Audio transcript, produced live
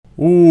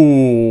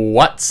Ooh,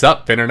 what's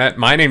up, Internet?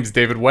 My name's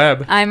David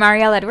Webb. I'm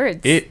Arielle Edwards.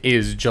 It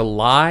is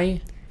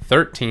July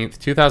 13th,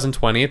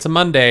 2020. It's a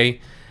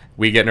Monday.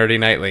 We get nerdy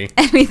nightly.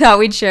 And we thought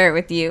we'd share it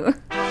with you.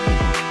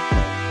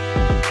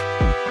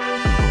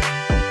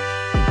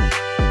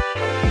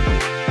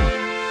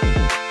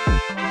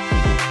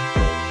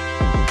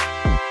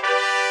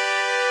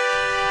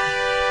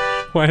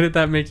 Why did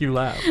that make you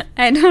laugh?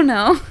 I don't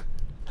know.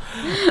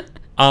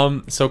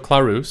 So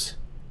Clarus,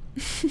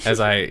 as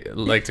I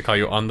like to call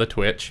you on the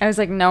Twitch. I was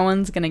like, no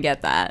one's going to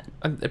get that.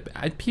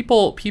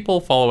 People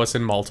follow us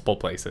in multiple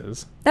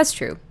places. That's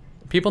true.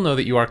 People know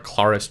that you are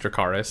Clarus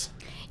Dracaris.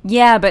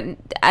 Yeah, but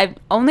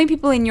only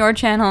people in your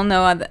channel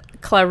know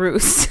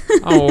Clarus.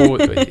 Oh,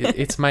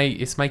 it's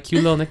my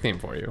cute little nickname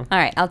for you. All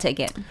right, I'll take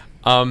it.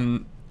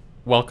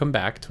 Welcome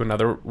back to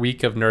another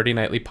week of Nerdy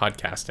Nightly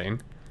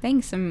podcasting.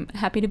 Thanks, I'm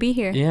happy to be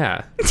here.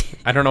 Yeah.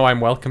 I don't know why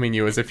I'm welcoming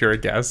you as if you're a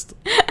guest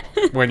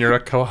when you're a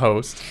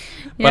co-host.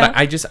 Yeah.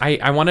 But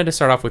I wanted to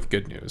start off with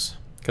good news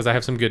because I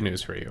have some good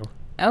news for you.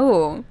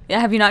 Oh,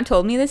 have you not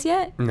told me this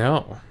yet?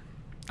 No.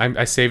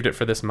 I saved it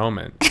for this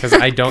moment because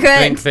I don't Good.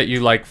 think that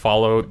you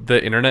follow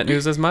the internet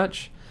news as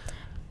much.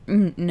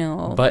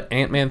 No. But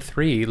Ant-Man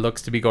 3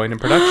 looks to be going in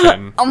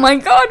production. Oh my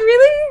god,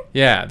 really?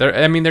 Yeah, they're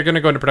going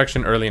to go into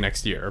production early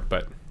next year,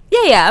 but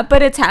Yeah,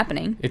 but it's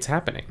happening. it's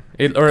happening.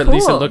 Or at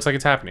least it Cool. looks like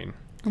it's happening.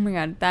 Oh my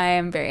god, I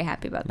am very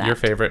happy about that. Your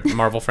favorite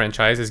Marvel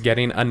franchise is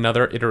getting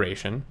another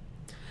iteration.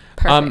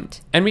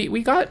 Perfect. And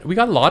we got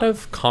a lot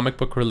of comic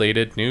book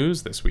related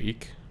news this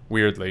week,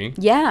 weirdly.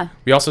 Yeah.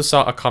 We also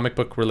saw a comic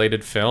book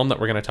related film that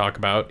we're going to talk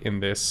about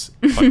in this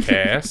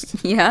podcast,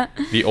 Yeah.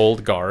 The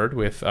Old Guard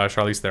with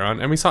Charlize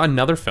Theron, and we saw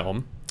another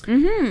film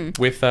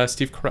with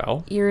Steve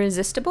Carell,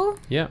 Irresistible?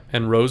 yeah,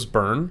 and Rose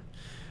Byrne.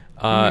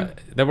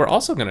 That we're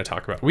also going to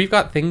talk about. We've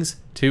got things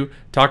to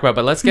talk about,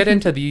 but let's get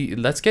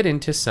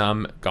into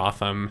some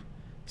Gotham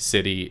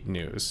City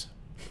news.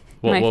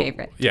 My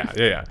favorite.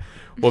 Yeah.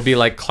 We'll be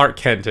like Clark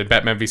Kent and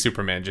Batman v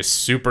Superman, just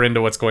super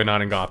into what's going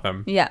on in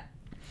Gotham. Yeah.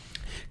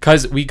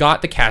 Because we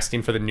got the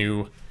casting for the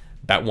new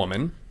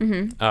Batwoman.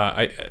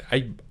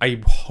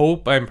 I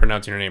hope I'm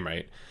pronouncing her name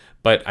right,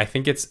 but I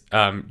think it's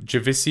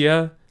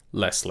Javicia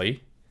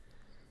Leslie,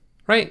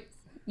 right?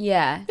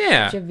 Yeah.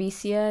 Yeah.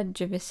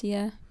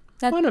 Javicia.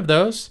 One of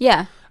those.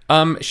 Yeah.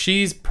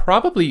 She's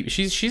probably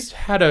she's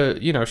had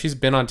she's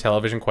been on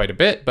television quite a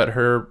bit, but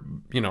her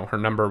her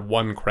number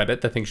one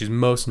credit, the thing she's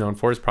most known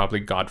for, is probably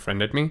God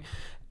Friended Me.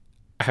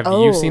 Have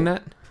you seen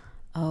that?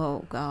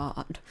 Oh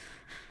god.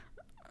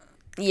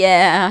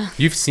 Yeah.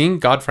 You've seen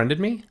God Friended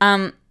Me?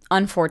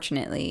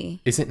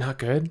 Unfortunately. Is it not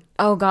good?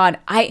 Oh god.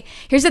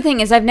 Here's the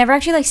thing is I've never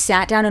actually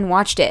sat down and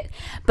watched it.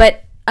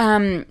 But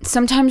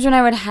sometimes when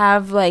I would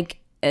have the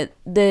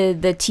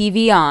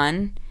TV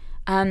on,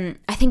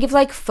 I think if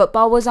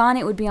football was on,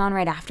 it would be on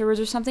right afterwards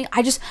or something.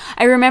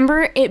 I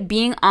remember it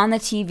being on the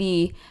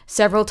TV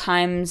several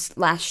times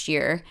last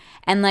year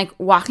and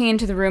walking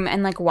into the room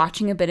and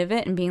watching a bit of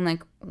it and being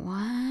like,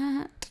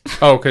 what?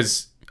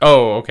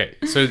 Okay.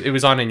 So it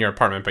was on in your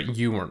apartment, but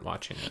you weren't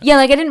watching it. Yeah,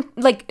 I didn't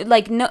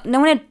no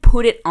one had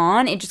put it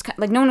on. It just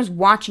no one was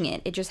watching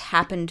it. It just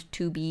happened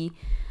to be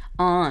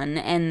on,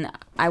 and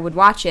I would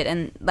watch it,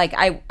 and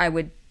I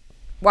would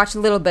watch a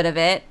little bit of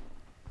it,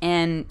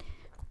 and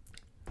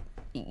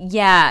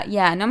yeah,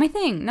 not my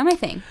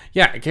thing.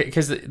 Yeah,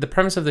 because the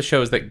premise of the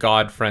show is that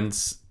God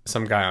friends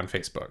some guy on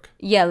Facebook.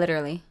 Yeah,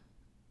 literally.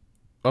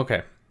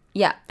 Okay.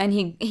 Yeah, and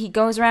he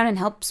goes around and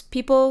helps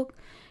people.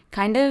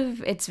 Kind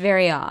of. It's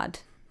very odd.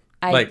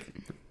 Like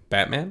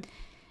Batman?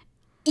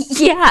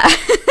 Yeah.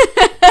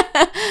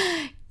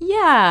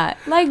 Yeah,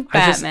 like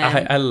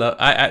Batman. I love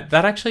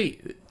that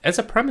actually. As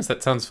a premise,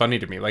 that sounds funny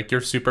to me. Your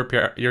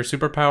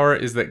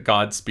superpower is that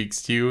God speaks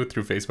to you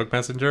through Facebook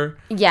Messenger.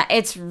 Yeah,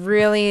 it's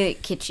really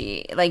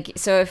kitschy.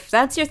 So if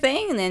that's your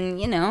thing,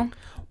 then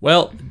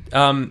Well,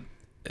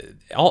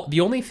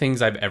 the only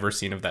things I've ever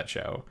seen of that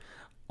show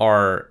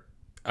are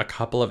a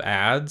couple of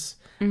ads,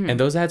 and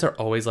those ads are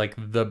always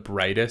the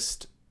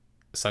brightest,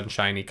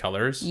 sunshiny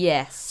colors.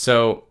 Yes.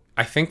 So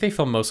I think they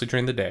film mostly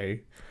during the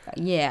day.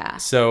 Yeah.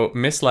 So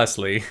Miss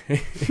Leslie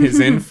is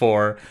in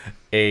for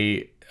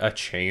a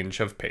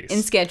change of pace.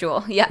 In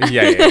schedule. Yeah.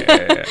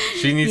 Yeah.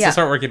 She needs to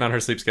start working on her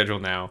sleep schedule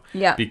now.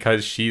 Yeah.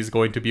 Because she's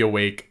going to be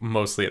awake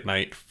mostly at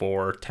night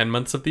for 10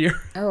 months of the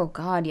year. Oh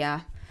god,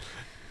 yeah.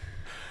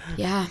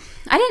 Yeah.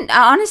 I didn't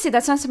honestly,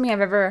 that's not something I've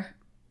ever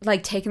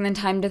taken the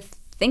time to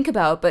think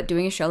about, but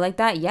doing a show like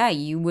that, yeah,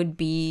 you would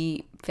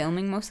be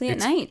filming mostly at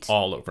night.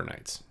 All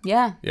overnights.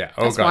 Yeah. Yeah.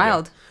 That's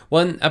wild. Yeah.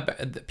 Well,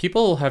 and,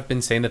 people have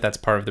been saying that that's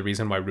part of the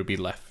reason why Ruby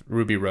left.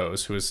 Ruby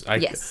Rose, who was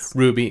Yes.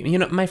 Ruby,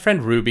 my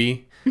friend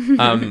Ruby.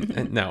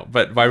 No,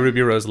 but why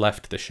Ruby Rose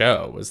left the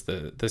show was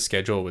the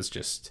schedule was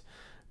just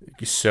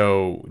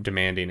so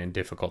demanding and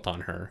difficult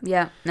on her.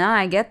 Yeah. No,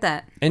 I get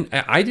that. And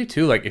I do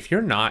too. If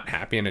you're not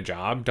happy in a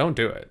job, don't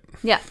do it.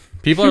 Yeah.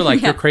 People are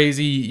like, you're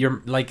crazy.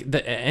 You're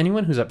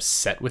anyone who's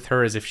upset with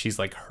her as if she's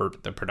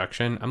hurt the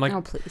production. I'm like,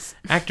 Oh, please.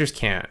 Actors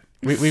can't.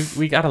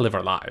 We got to live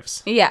our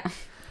lives. Yeah.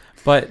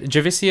 But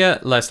Javicia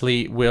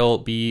Leslie will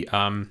be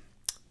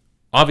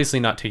obviously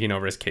not taking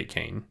over as Kate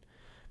Kane,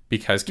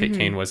 because Kate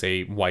Kane was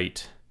a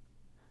white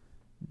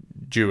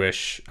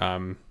Jewish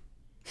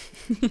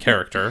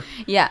character.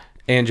 Yeah.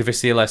 And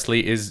Javicia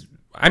Leslie is,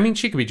 I mean,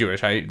 she could be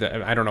Jewish. I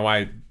don't know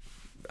why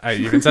I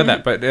even said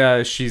that,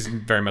 but she's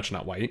very much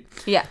not white.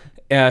 Yeah.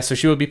 So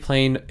she will be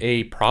playing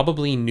a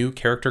probably new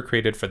character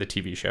created for the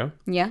TV show.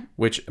 Yeah.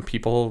 Which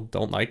people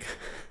don't like.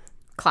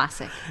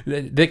 Classic.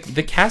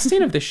 The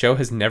casting of this show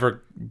has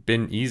never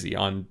been easy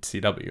on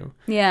CW.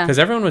 Yeah. Because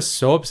everyone was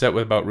so upset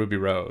about Ruby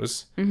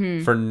Rose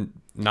for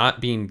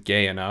not being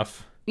gay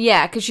enough.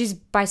 Yeah, because she's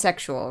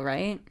bisexual,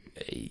 right?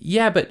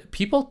 Yeah, but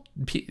people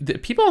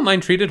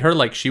online treated her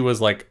like she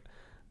was like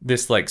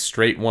this like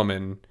straight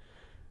woman.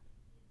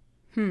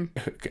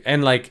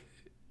 And like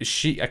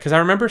because I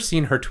remember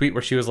seeing her tweet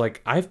where she was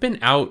like, I've been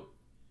out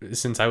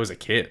since I was a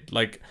kid.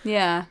 Like,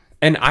 yeah.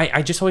 And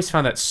I just always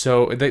found that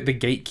so the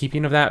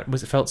gatekeeping of that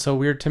felt so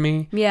weird to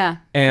me. Yeah.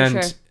 And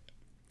for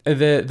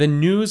sure. the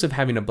news of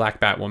having a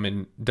black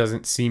Batwoman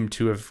doesn't seem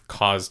to have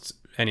caused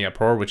any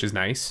uproar, which is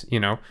nice, you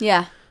know.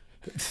 Yeah.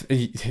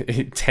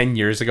 10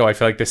 years ago, I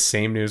feel like the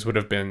same news would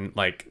have been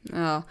like.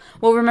 Oh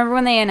well, remember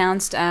when they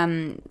announced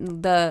when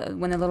the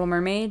Little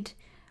Mermaid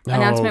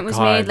announcement was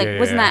made? Like,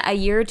 wasn't that a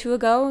year or two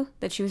ago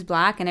that she was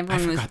black and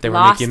everyone was they were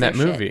lost making that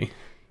their movie. Shit.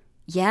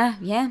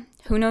 Yeah.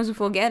 Who knows if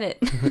we'll get it?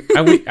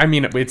 I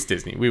mean, it's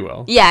Disney. We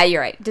will. Yeah,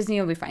 you're right. Disney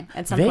will be fine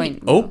at some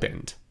point. They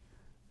opened.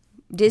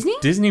 Disney?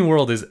 Disney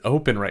World is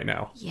open right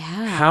now. Yeah.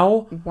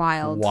 How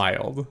wild.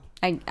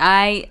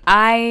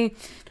 I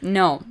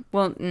no.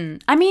 Well,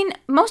 I mean,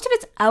 most of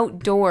it's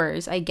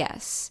outdoors, I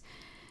guess.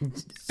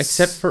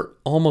 Except for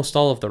almost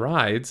all of the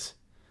rides.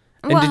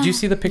 And did you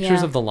see the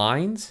pictures of the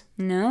lines?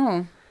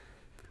 No.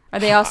 Are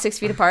they all 6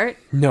 feet apart?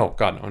 No,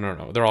 God,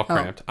 no. They're all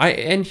cramped.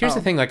 And here's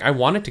the thing, like, I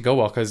want it to go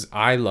well because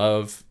I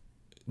love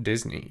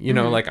Disney. You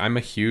know, like, I'm a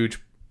huge.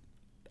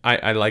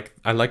 I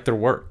like their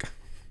work.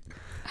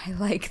 I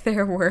like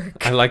their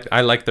work. I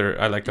like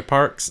their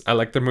parks. I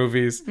like their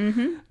movies.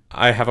 Mm-hmm.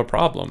 I have a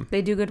problem.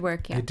 They do good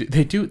work. Yeah.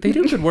 They do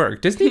good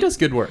work. Disney does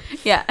good work.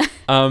 Yeah.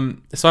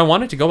 So I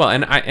want it to go well,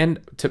 and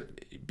to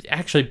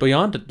actually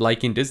beyond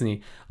liking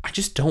Disney, I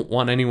just don't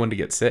want anyone to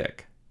get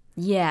sick.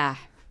 Yeah.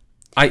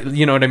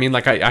 You know what I mean?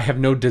 Like I have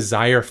no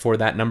desire for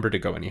that number to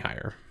go any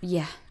higher.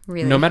 Yeah,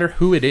 really. No matter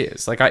who it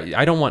is. Like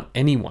I don't want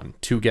anyone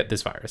to get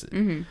this virus.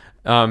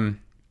 Mm-hmm.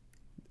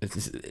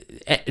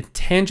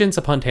 Tangents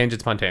upon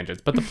tangents upon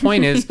tangents. But the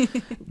point is,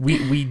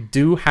 we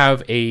do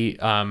have a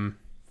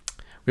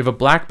we have a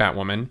black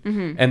Batwoman,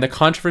 and the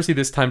controversy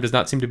this time does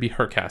not seem to be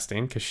her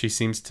casting because she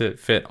seems to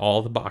fit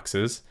all the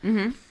boxes.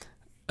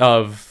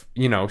 Of,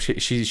 you know,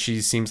 she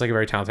seems like a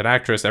very talented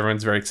actress.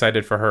 Everyone's very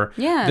excited for her.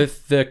 Yeah.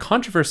 The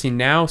controversy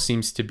now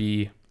seems to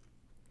be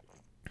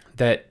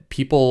that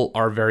people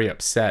are very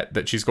upset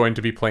that she's going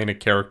to be playing a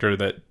character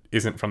that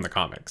isn't from the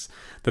comics.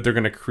 That they're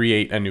going to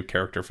create a new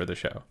character for the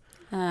show.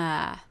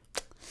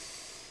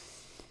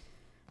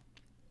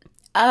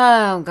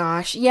 Oh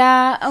gosh.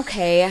 Yeah,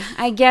 okay.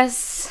 I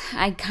guess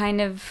I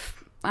kind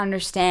of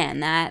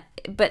understand that.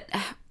 But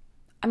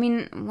I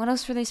mean, what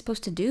else were they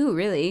supposed to do,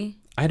 really?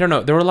 I don't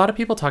know. There were a lot of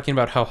people talking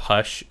about how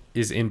Hush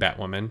is in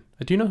Batwoman.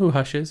 Do you know who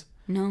Hush is?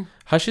 No.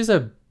 Hush is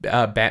a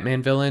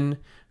Batman villain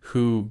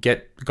who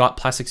got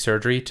plastic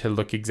surgery to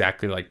look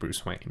exactly like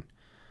Bruce Wayne.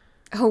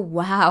 Oh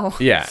wow.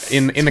 Yeah,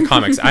 in the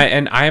comics. I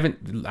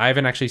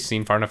haven't actually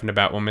seen far enough into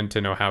Batwoman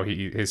to know how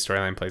his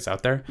storyline plays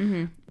out there.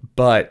 Mm-hmm.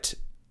 But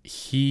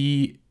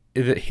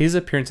his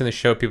appearance in the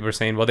show, people are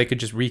saying, well, they could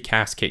just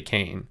recast Kate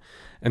Kane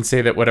and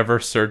say that whatever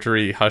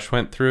surgery Hush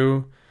went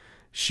through,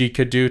 she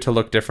could do to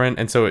look different.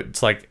 And so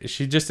it's like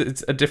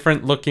it's a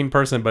different looking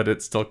person, but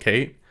it's still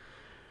Kate.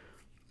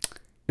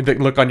 The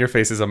look on your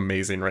face is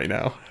amazing right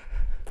now.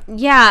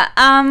 Yeah.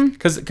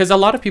 Because a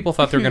lot of people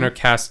thought they were going to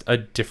cast a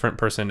different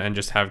person and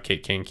just have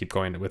Kate Kane keep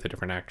going with a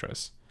different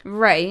actress.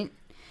 Right.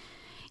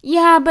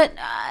 Yeah, but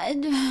I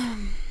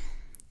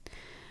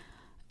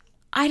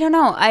don't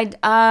know.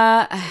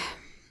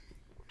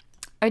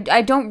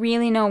 I don't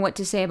really know what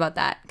to say about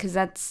that because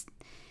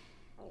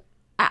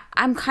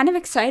I'm kind of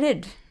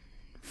excited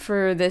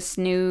for this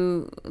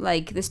new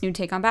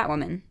take on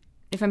Batwoman,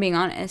 if I'm being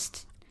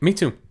honest. Me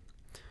too.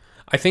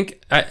 I think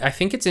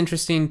it's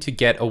interesting to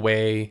get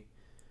away.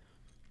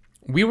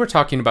 We were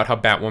talking about how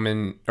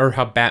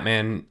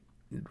Batman,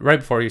 right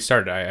before you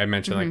started, I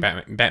mentioned like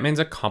Batman's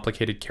a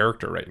complicated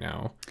character right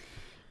now.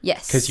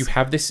 Yes. Because you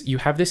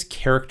have this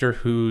character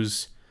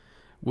whose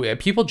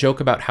people joke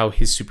about how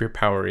his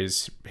superpower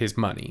is his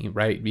money,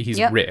 right? He's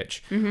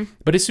rich,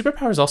 but his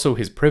superpower is also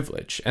his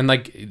privilege. And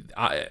like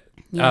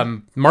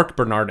Mark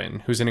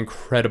Bernardin, who's an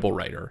incredible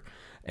writer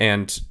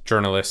and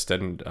journalist,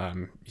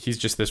 and he's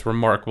just this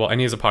remarkable.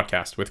 And he has a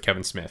podcast with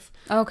Kevin Smith.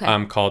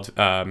 Okay. Called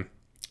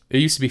it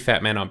used to be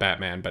Fat Man on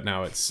Batman, but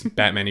now it's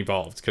Batman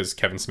Evolved because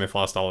Kevin Smith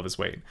lost all of his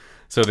weight,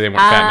 so they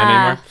weren't Fat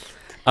Man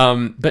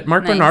anymore. But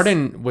Mark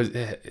Bernardin was,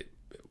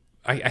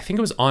 I think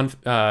it was on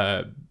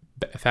Fat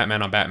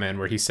Man on Batman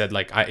where he said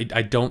like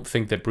I don't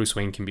think that Bruce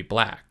Wayne can be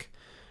black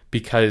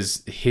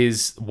because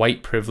his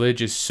white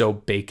privilege is so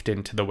baked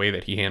into the way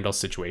that he handles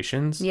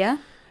situations. Yeah.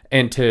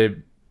 and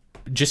to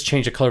just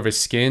change the color of his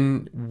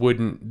skin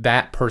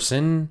that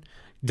person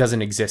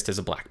doesn't exist as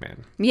a black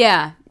man.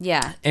 Yeah.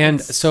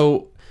 And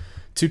so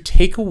to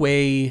take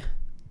away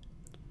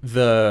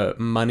the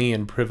money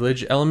and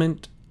privilege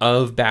element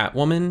of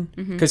Batwoman,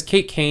 because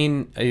Kate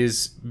Kane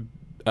is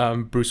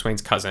Bruce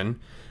Wayne's cousin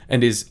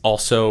and is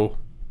also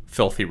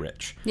filthy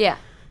rich. Yeah.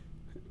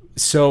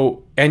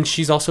 So, and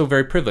she's also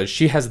very privileged.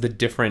 She has the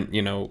different,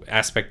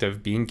 aspect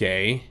of being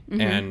gay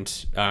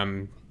and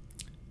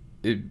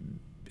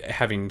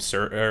having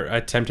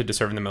attempted to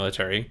serve in the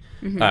military.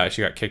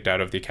 She got kicked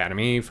out of the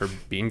academy for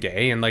being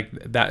gay and like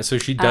that. So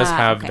she does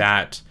have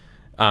that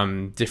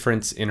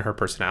difference in her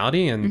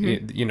personality,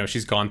 and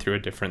she's gone through a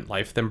different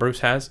life than Bruce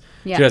has.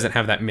 Yeah. She doesn't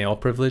have that male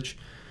privilege,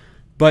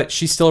 but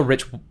she's still a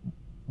rich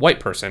white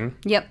person.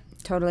 Yep,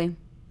 totally.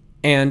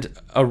 And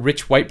a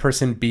rich white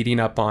person beating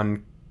up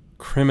on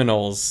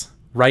criminals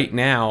right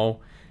now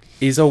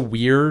is a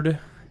weird...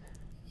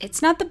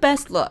 It's not the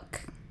best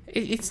look.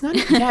 It's not...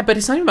 Yeah, but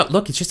it's not even about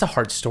look. It's just a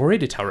hard story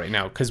to tell right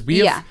now, because we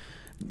have...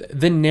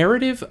 The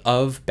narrative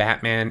of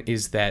Batman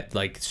is that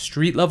like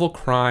street level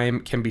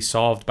crime can be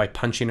solved by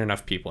punching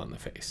enough people in the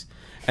face.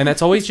 And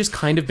that's always just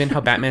kind of been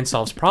how Batman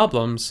solves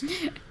problems.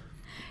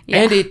 Yeah.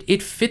 And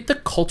it fit the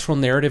cultural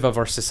narrative of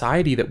our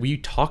society that we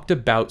talked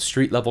about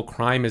street level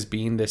crime as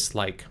being this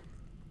like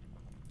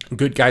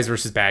good guys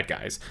versus bad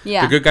guys.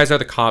 Yeah. The good guys are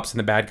the cops and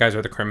the bad guys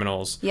are the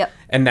criminals. Yep.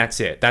 And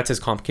that's it. That's as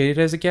complicated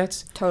as it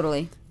gets.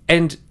 Totally.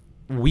 And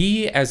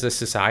we as a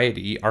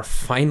society are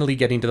finally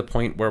getting to the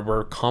point where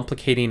we're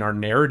complicating our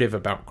narrative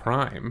about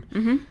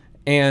crime.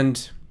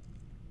 And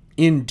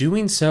in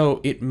doing so,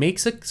 it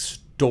makes a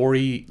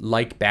story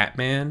like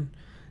Batman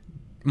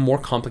more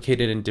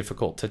complicated and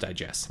difficult to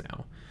digest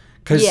now.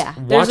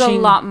 There's a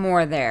lot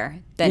more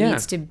there that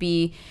needs to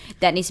be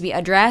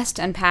addressed,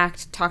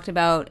 unpacked, talked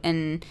about,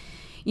 and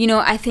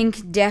I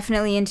think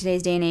definitely in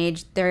today's day and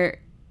age,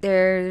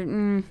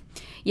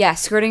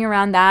 skirting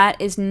around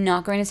that is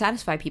not going to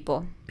satisfy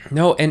people.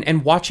 No,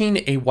 and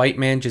watching a white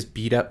man just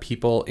beat up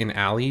people in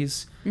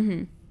alleys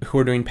who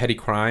are doing petty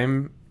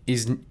crime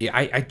is,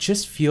 I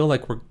just feel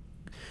like we're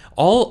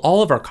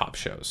all of our cop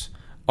shows,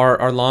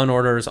 our Law and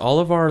Orders, all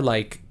of our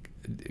like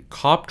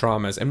cop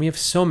dramas, and we have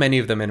so many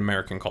of them in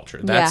American culture.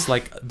 That's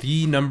like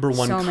the number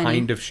one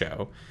kind of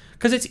show,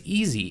 because it's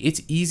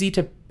easy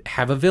to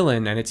have a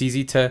villain, and it's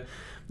easy to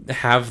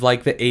have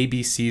like the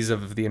ABCs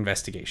of the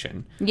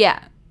investigation. Yeah.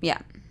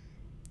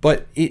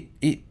 But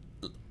it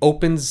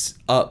opens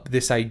up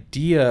this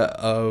idea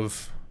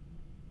of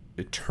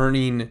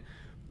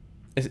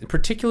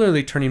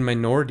particularly turning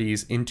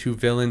minorities into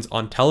villains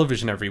on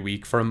television every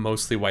week for a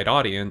mostly white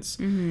audience,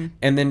 and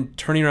then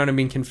turning around and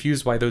being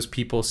confused why those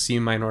people see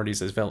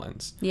minorities as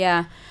villains.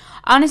 Yeah.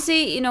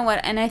 Honestly, you know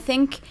what? And I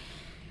think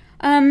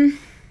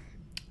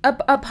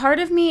a part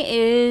of me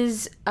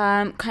is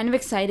kind of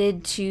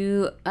excited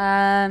to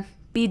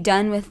be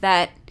done with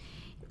that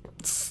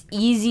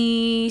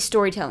easy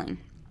storytelling.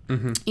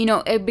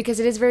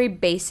 Because it is very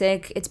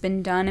basic. It's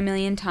been done a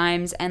million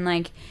times, and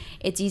like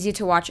it's easy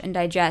to watch and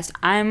digest.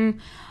 I'm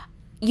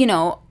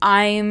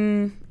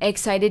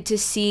excited to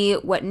see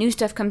what new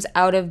stuff comes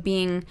out of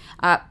being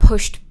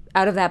pushed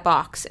out of that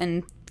box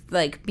and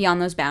like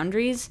beyond those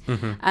boundaries.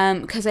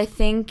 Because I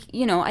think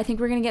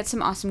we're gonna get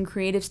some awesome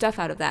creative stuff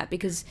out of that,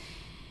 because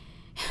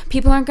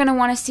people aren't going to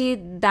want to see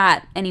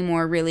that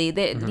anymore, really.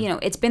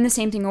 It's been the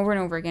same thing over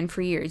and over again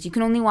for years. You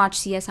can only watch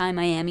CSI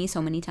Miami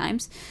so many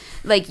times.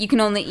 Like, you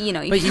can only,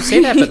 But you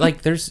say that, but,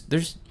 like,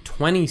 there's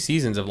 20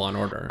 seasons of Law &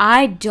 Order.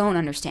 I don't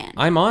understand.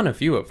 I'm on a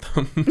few of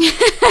them.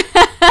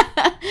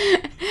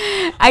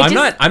 I'm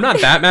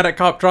not that mad at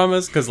cop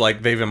dramas, because,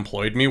 like, they've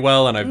employed me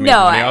well, and I've made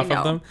money off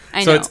of them.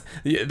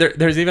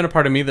 There's even a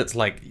part of me that's,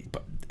 like,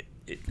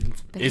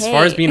 as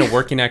far as being a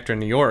working actor in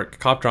New York,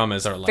 cop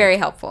dramas are, like... very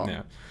helpful.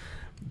 Yeah.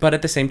 But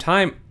at the same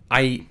time,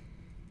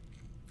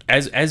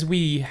 as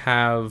we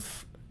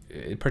have,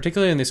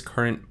 particularly in this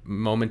current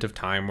moment of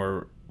time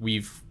where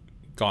we've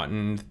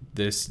gotten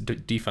this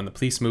defund the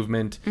police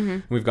movement,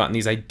 we've gotten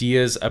these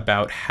ideas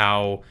about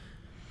how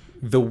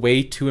the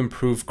way to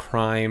improve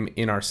crime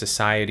in our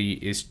society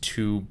is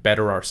to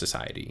better our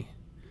society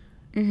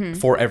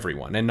for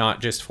everyone and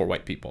not just for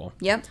white people.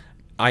 Yep.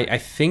 I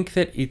think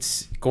that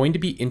it's going to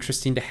be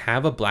interesting to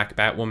have a black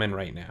Batwoman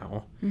right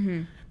now.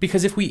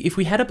 Because if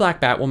we had a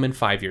black Batwoman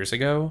 5 years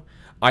ago,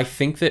 I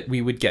think that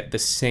we would get the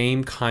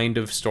same kind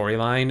of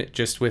storyline,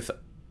 just with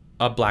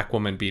a black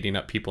woman beating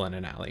up people in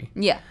an alley.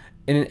 Yeah.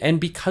 And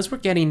because we're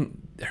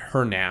getting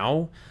her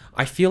now,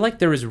 I feel like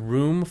there is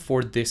room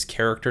for this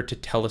character to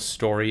tell a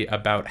story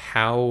about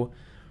how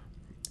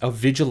a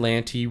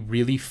vigilante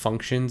really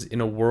functions in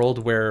a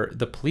world where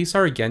the police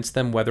are against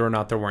them whether or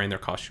not they're wearing their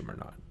costume or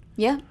not.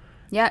 Yeah.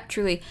 Yeah,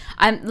 truly.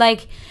 I'm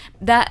like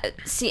that.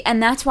 See,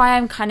 and that's why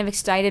I'm kind of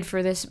excited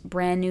for this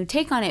brand new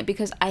take on it,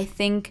 because I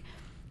think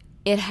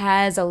it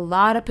has a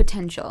lot of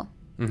potential.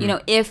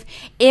 If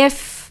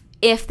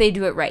they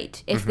do it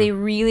right, if they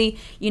really,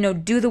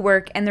 do the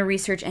work and the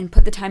research and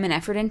put the time and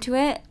effort into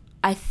it,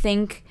 I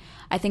think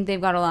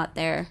they've got a lot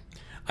there.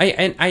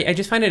 I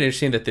just find it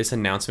interesting that this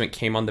announcement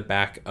came on the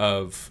back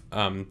of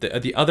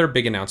the other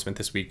big announcement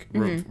this week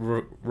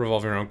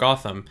revolving around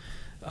Gotham,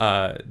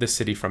 the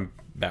city from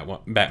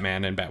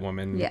Batman and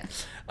Batwoman.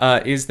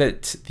 Yeah. Is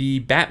that the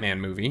Batman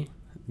movie,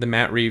 the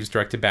Matt Reeves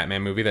directed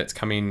Batman movie that's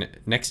coming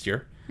next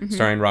year,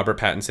 starring Robert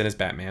Pattinson as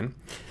Batman.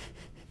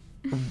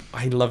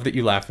 I love that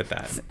you laugh at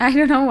that. I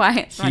don't know why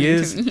it's funny He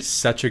to me. is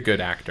such a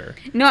good actor.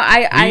 No,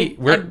 I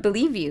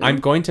believe you. I'm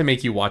going to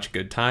make you watch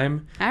Good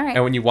Time. All right.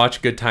 And when you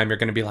watch Good Time, you're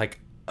going to be like,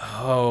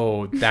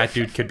 oh, that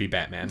dude could be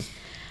Batman.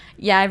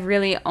 Yeah, I've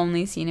really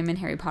only seen him in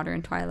Harry Potter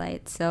and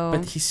Twilight, so...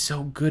 But he's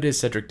so good as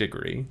Cedric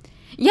Diggory.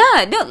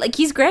 Yeah, no, like,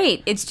 he's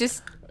great. It's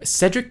just...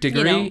 Cedric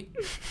Diggory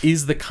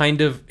is the kind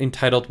of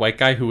entitled white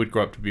guy who would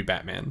grow up to be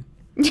Batman.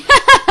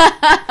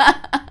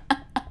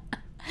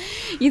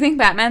 You think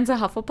Batman's a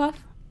Hufflepuff?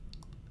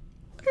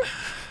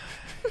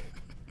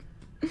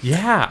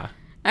 Yeah.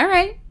 All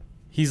right.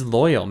 He's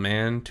loyal,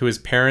 man, to his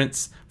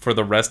parents for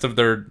the rest of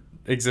their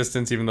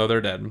existence, even though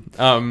they're dead.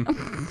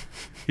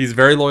 He's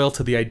very loyal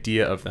to the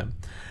idea of them.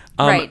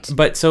 Right.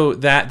 But so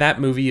that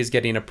movie is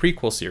getting a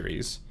prequel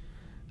series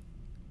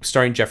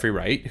starring Jeffrey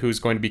Wright, he's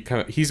going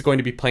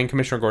to be playing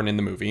Commissioner Gordon in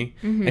the movie,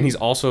 and he's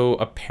also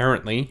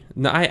apparently...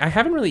 I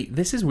haven't really...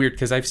 This is weird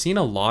because I've seen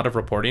a lot of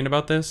reporting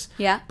about this.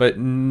 Yeah. But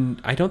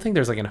I don't think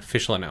there's like an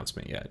official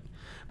announcement yet.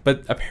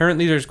 But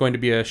apparently there's going to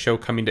be a show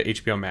coming to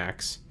HBO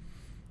Max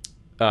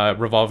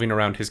revolving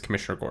around his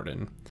Commissioner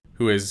Gordon,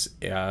 who is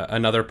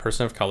another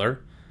person of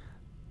color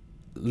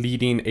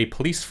leading a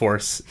police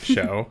force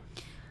show.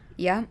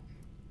 Yeah.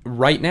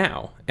 Right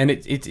now. And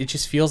it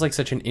just feels like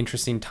such an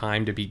interesting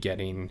time to be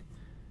getting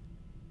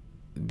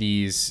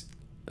these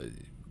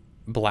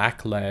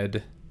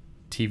black-led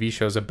TV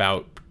shows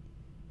about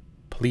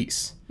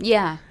police.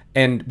 Yeah.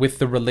 And with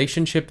the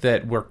relationship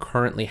that we're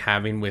currently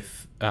having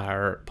with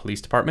our police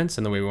departments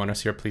and the way we want to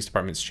see our police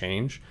departments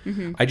change,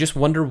 I just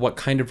wonder what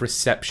kind of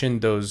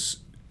reception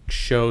those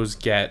shows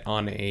get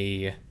on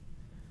a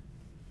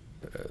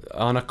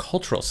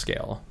cultural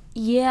scale.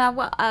 Yeah,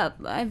 well,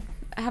 I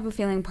have a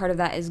feeling part of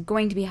that is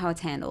going to be how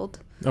it's handled.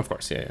 Of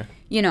course, yeah.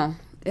 You know.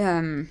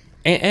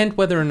 And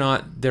whether or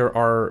not there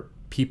are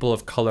people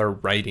of color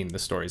writing the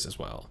stories as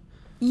well.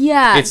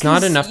 Yeah. It's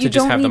not enough to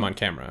just have them on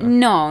camera.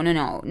 No.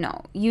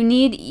 You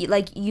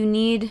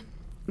need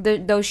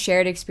those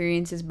shared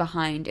experiences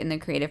behind in the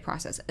creative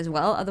process as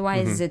well.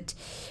 Otherwise, it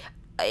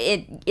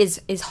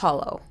is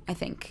hollow, I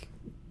think.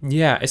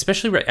 Yeah,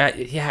 especially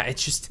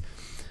it's just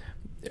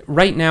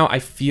right now I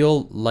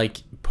feel like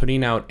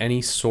putting out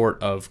any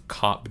sort of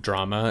cop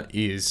drama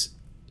is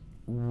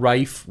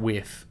rife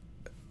with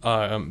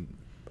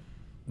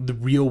the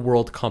real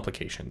world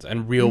complications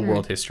and real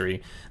world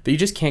history that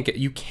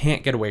you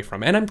can't get away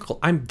from. And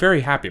I'm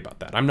very happy about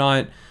that.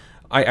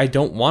 I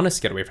don't want us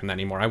to get away from that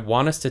anymore. I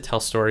want us to tell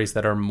stories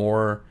that are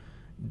more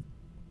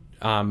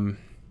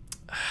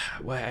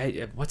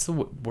what's the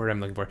word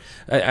I'm looking for?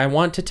 I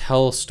want to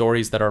tell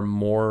stories that are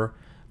more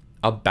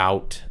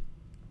about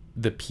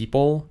the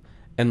people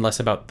and less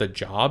about the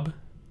job.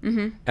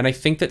 And I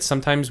think that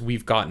sometimes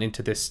we've gotten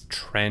into this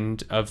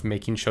trend of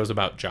making shows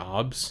about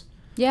jobs.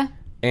 Yeah.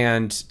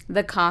 And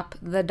the cop,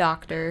 the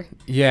doctor.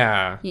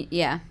 Yeah.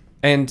 Yeah.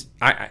 And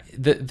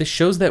the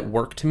shows that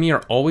work to me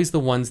are always the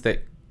ones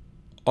that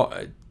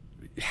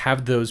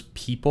have those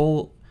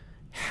people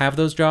have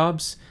those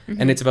jobs,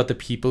 and it's about the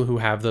people who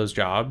have those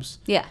jobs.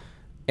 Yeah.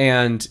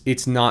 And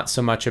it's not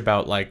so much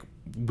about like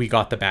we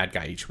got the bad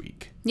guy each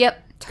week.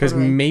 Yep. Because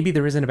Totally. maybe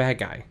there isn't a bad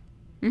guy.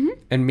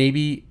 And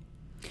maybe...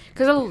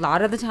 Because a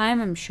lot of the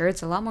time, I'm sure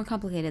it's a lot more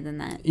complicated than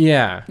that.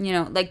 Yeah. You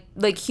know,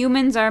 like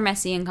humans are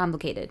messy and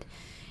complicated.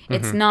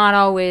 It's not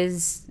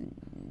always,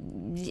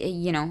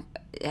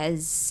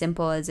 as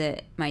simple as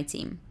it might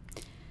seem.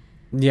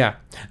 Yeah.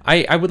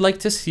 I would like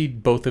to see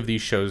both of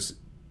these shows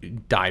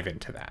dive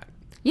into that.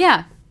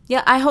 Yeah.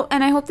 Yeah, I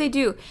hope they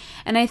do.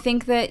 And I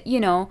think that,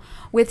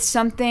 with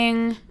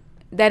something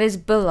that is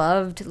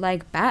beloved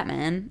like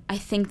Batman, I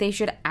think they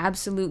should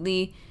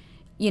absolutely,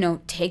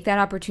 take that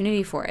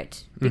opportunity for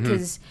it.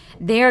 Because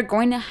they're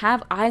going to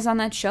have eyes on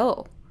that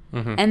show.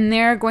 And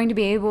they're going to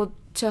be able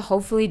to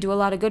hopefully do a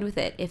lot of good with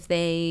it if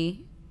they,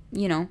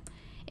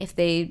 if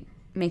they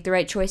make the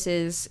right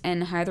choices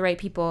and hire the right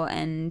people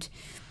and,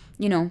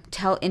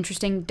 tell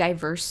interesting,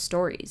 diverse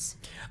stories.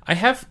 I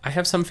have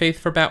some faith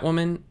for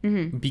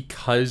Batwoman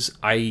because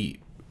I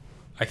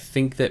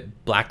think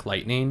that Black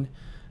Lightning,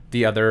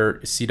 the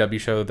other CW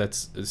show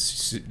it's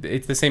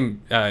the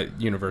same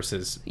universe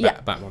as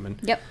Batwoman.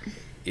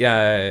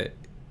 Yep.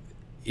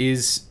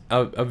 Is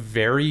a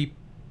very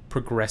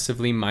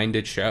progressively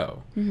minded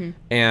show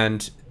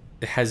and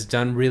has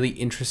done really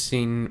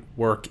interesting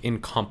work in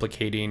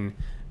complicating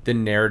the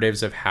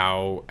narratives of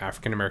how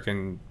African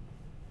American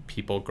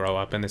people grow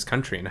up in this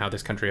country and how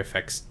this country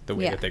affects the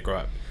way that they grow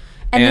up.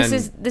 And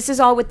this is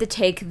all with the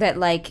take that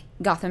like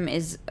Gotham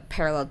is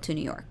parallel to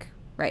New York,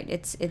 right?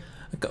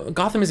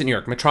 Gotham isn't New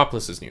York.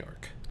 Metropolis is New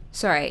York.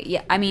 Sorry,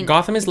 yeah, I mean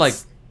Gotham is like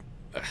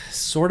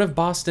sort of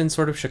Boston,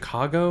 sort of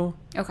Chicago.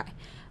 Okay.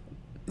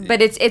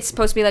 But it's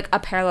supposed to be like a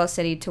parallel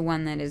city to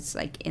one that is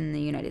like in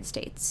the United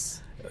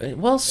States.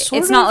 Well, sort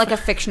It's of. not like a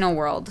fictional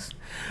world.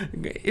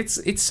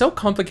 It's so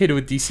complicated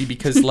with DC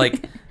because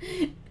like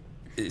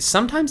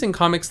sometimes in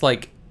comics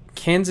like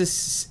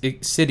Kansas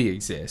City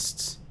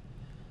exists.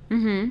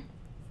 Mm-hmm.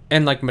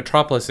 And like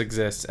Metropolis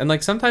exists, and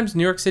like sometimes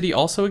New York City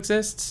also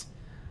exists.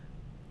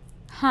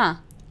 Huh.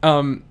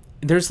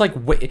 There's like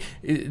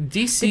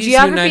DC's The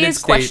geography United is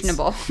States,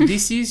 questionable.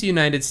 DC's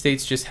United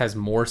States just has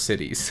more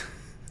cities.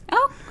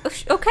 Oh,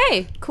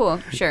 okay. Cool.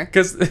 Sure.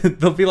 Because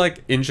they'll be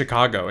like in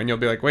Chicago, and you'll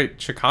be like,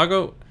 wait,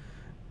 Chicago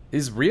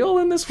is real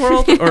in this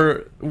world,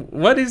 or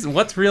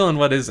what's real and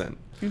what isn't?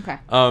 Okay.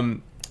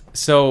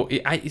 So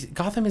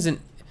Gotham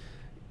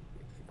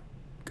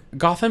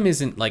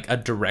isn't like a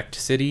direct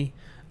city.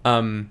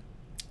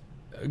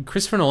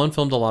 Christopher Nolan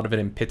filmed a lot of it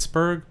in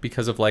Pittsburgh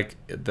because of like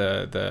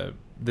the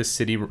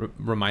city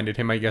reminded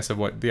him, I guess, of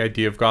what the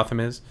idea of Gotham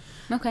is.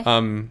 Okay.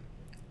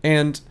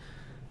 And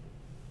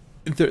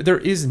there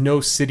is no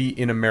city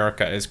in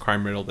America as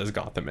crime riddled as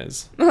Gotham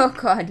is. Oh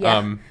God,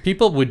 yeah.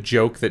 People would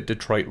joke that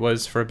Detroit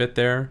was for a bit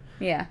there.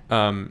 Yeah.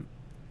 And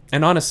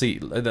honestly,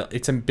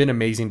 it's been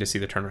amazing to see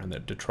the turnaround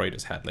that Detroit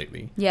has had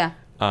lately. Yeah.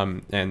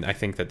 And I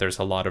think that there's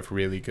a lot of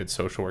really good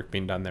social work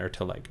being done there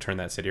to like turn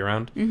that city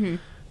around. Mm-hmm.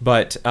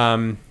 But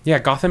yeah,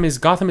 Gotham is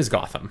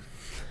Gotham.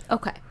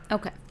 Okay.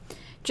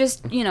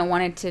 Just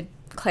wanted to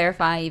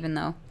clarify, even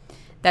though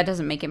that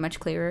doesn't make it much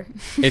clearer.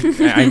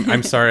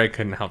 I'm sorry I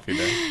couldn't help you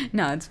there.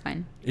 No, it's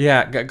fine.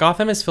 Yeah,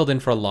 Gotham has filled in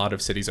for a lot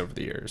of cities over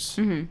the years.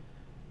 Mm-hmm.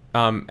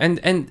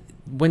 And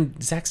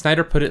when Zack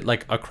Snyder put it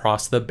like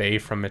across the bay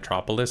from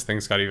Metropolis,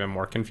 things got even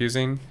more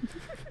confusing.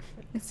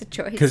 It's a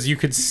choice. Because you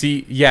could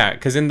see,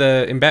 because in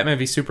Batman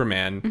v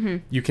Superman, mm-hmm.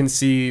 you can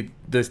see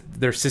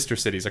their sister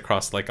cities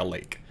across like a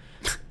lake,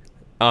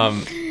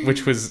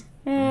 which was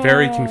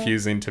very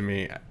confusing to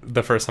me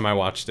the first time I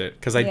watched it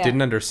because I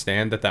didn't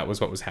understand that was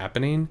what was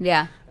happening.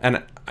 Yeah.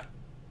 And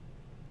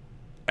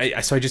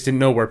so I just didn't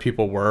know where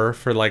people were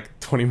for like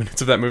 20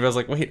 minutes of that movie. I was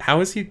like, wait, how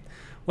is he?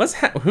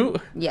 Who?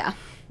 Yeah.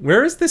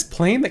 Where is this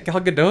plane that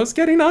Gal Gadot's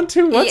getting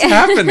onto? What's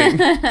happening?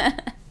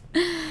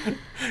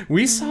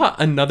 We saw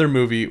another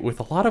movie with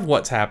a lot of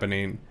what's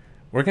happening.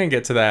 We're going to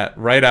get to that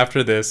right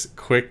after this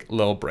quick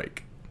little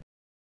break.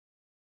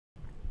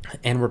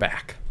 And we're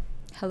back.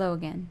 Hello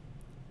again.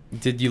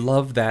 Did you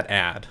love that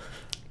ad?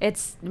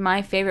 It's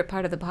my favorite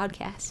part of the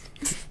podcast.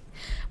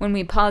 When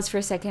we pause for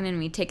a second and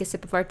we take a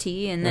sip of our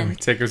tea and then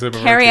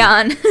carry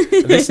on.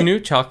 This new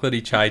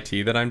chocolatey chai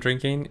tea that I'm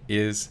drinking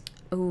is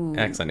Ooh.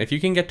 excellent. If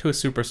you can get to a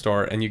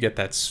superstore and you get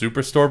that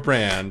superstore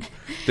brand,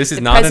 this is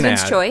not an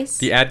ad. Choice.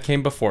 The ad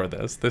came before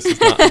this. This is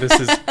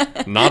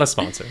not a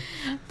sponsor.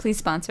 Please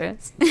sponsor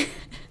us.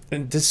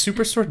 Does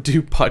Superstore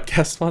do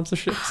podcast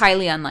sponsorships?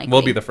 Highly unlikely.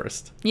 We'll be the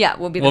first. Yeah,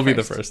 we'll be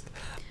the first.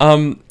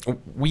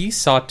 We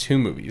saw 2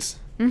 movies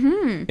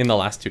in the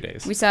last 2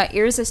 days. We saw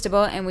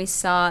Irresistible and we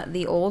saw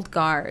The Old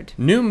Guard.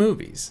 New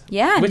movies.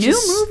 Yeah, which new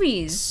is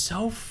movies.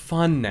 So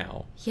fun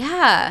now.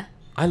 Yeah.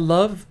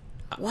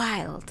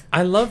 Wild.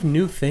 I love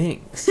new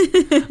things.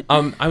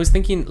 I was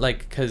thinking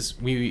like because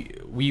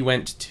we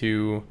went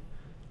to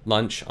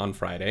lunch on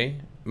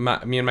Friday.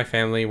 Me and my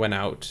family went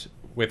out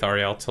with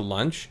Ariel to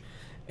lunch.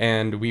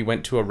 And we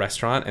went to a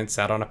restaurant and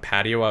sat on a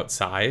patio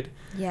outside.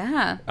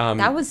 Yeah,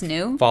 that was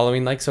new.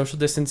 Following like social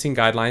distancing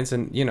guidelines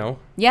and,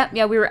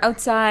 Yeah, we were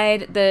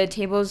outside. The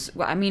tables,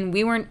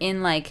 we weren't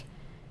in like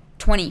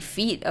 20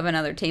 feet of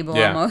another table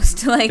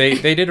almost. Like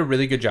they did a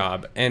really good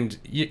job. And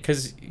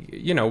because,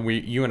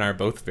 you and I are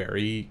both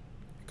very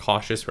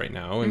cautious right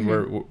now. And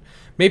we're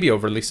maybe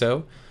overly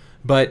so.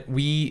 But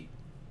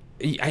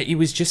it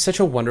was just such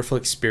a wonderful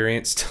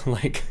experience to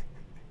like...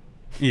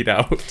 eat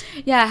out.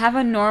 Yeah, have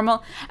a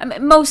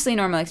mostly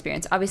normal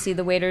experience. Obviously,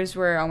 the waiters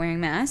were all wearing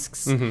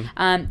masks.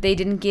 Mm-hmm. They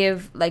didn't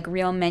give like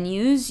real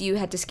menus. You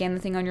had to scan the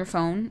thing on your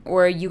phone,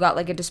 or you got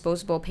like a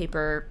disposable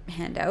paper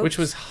handout, which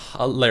was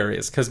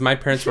hilarious because my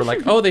parents were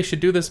like, "Oh, they should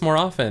do this more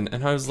often,"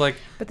 and I was like,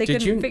 "But they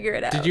couldn't figure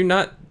it out." Did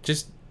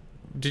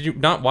you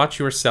not watch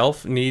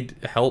yourself need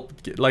help?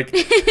 Like,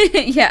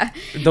 yeah,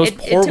 those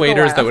poor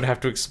waiters that would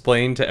have to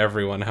explain to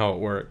everyone how it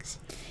works.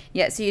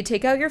 Yeah, so you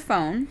take out your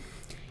phone.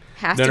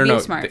 Has to be a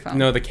smartphone.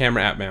 No, the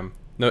camera app, ma'am.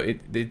 No,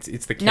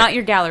 it's the not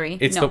your gallery.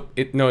 It's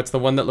it's the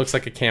one that looks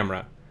like a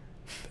camera.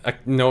 A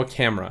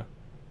camera,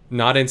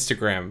 not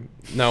Instagram.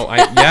 No,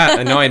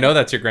 I know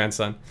that's your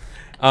grandson.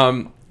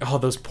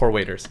 Those poor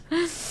waiters.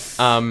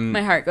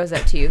 My heart goes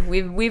out to you.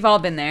 We've all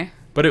been there.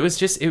 But it was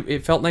just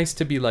it felt nice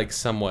to be like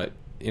somewhat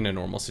in a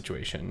normal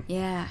situation.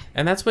 Yeah.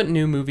 And that's what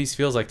new movies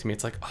feels like to me.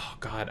 It's like, oh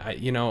God, I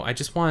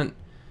just want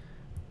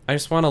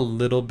a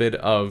little bit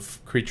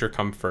of creature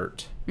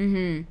comfort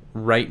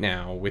right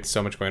now with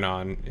so much going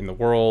on in the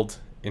world,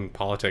 in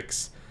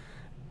politics.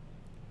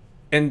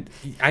 And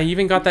I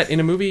even got that in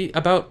a movie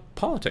about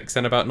politics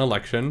and about an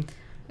election.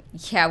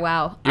 Yeah,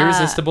 wow.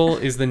 Irresistible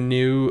is the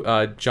new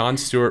Jon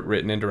Stewart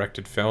written and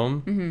directed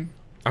film. Mm-hmm.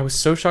 I was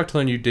so shocked to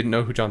learn you didn't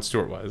know who Jon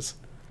Stewart was.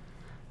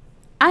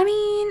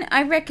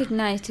 I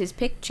recognized his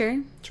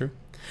picture. True.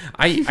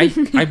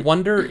 I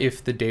wonder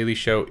if The Daily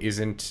Show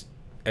isn't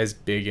as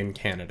big in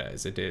Canada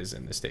as it is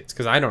in the States?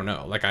 Because I don't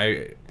know. Like,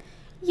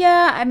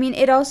 Yeah, I mean,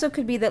 it also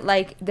could be that,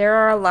 like, there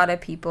are a lot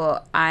of people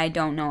I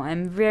don't know.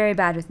 I'm very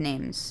bad with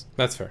names.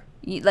 That's fair.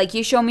 Like,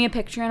 you show me a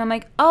picture and I'm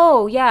like,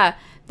 oh, yeah,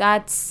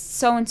 that's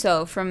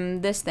so-and-so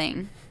from this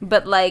thing.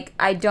 But, like,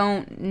 I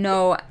don't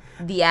know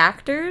the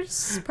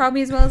actors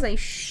probably as well as I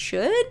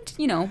should,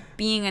 you know,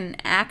 being an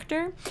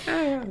actor.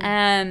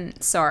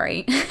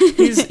 Sorry.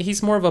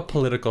 He's more of a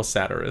political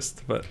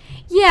satirist, but...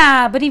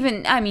 Yeah, but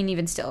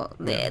even still,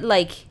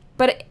 like...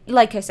 But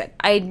like I said,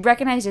 I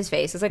recognized his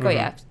face. I was like, oh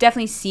yeah,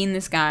 definitely seen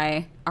this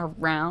guy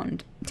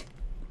around.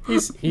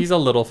 He's a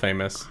little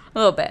famous. A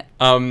little bit.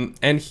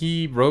 And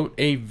he wrote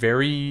a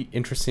very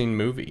interesting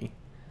movie.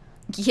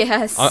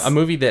 Yes. A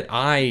movie that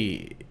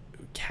I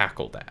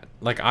cackled at.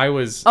 Like, I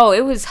was... Oh,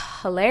 it was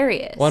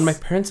hilarious. Well, my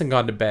parents had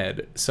gone to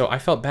bed, so I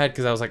felt bad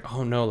because I was like,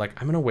 oh no, like,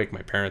 I'm going to wake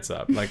my parents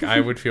up. Like, I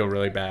would feel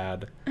really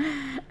bad.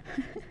 I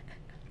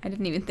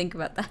didn't even think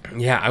about that.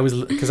 Yeah, I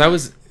was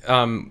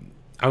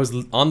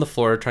on the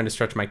floor trying to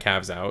stretch my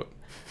calves out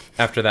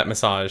after that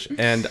massage,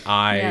 and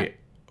I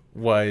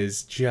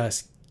was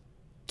just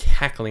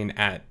cackling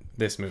at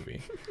this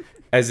movie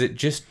as it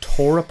just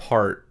tore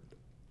apart.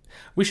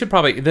 We should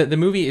probably... The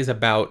movie is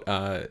about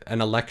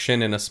an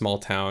election in a small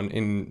town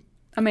in...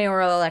 A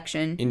mayoral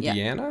election.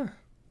 Indiana?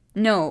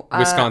 Yeah. No.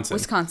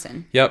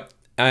 Wisconsin. Yep.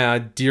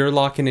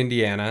 Deerlock in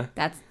Indiana.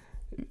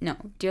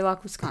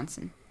 Deerlock,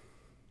 Wisconsin.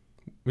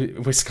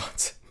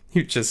 Wisconsin.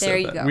 You just there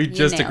said you that. go. We You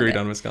just nailed agreed it.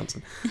 on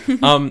Wisconsin.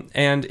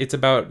 And it's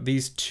about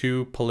these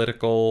two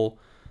political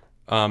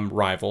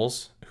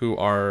rivals who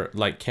are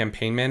like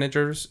campaign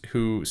managers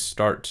who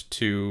start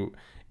to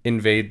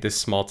invade this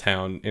small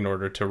town in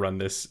order to run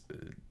this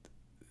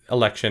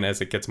election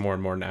as it gets more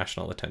and more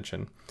national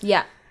attention.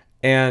 Yeah.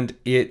 And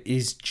it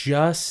is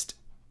just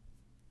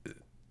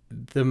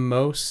the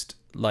most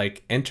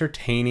like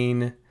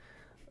entertaining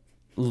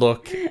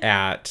look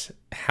at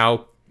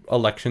how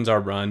elections are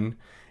run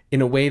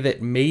in a way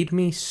that made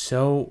me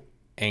so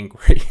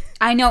angry.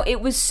 I know, it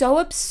was so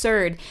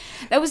absurd.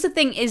 That was the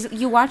thing, is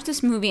you watch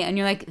this movie and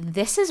you're like,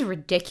 this is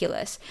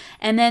ridiculous.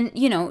 And then,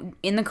 you know,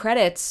 in the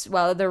credits,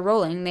 while they're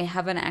rolling, they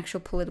have an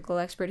actual political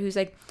expert who's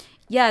like,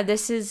 yeah,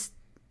 this is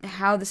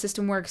how the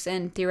system works,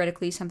 and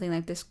theoretically something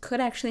like this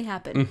could actually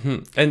happen. Mm-hmm.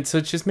 And so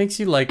it just makes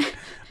you like...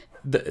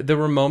 There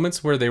were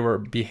moments where they were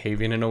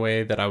behaving in a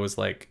way that I was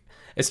like...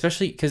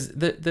 Especially because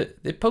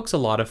it pokes a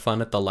lot of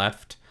fun at the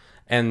left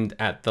and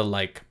at the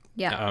like...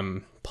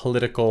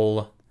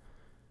 political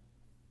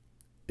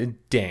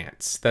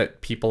dance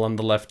that people on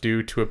the left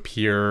do to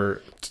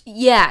appear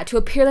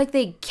like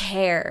they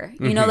care,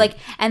 you know, like,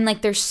 and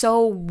like they're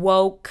so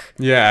woke.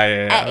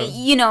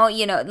 You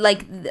know,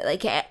 like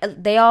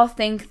they all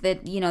think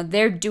that, you know,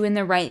 they're doing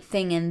the right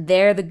thing and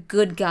they're the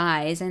good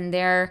guys, and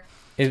they're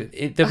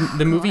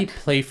the movie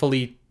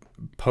playfully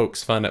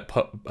pokes fun at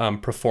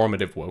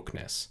performative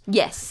wokeness.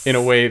 Yes. In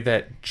a way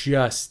that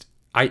just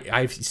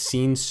I've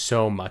seen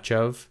so much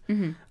of.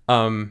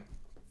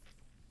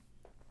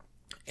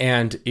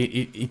 And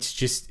it's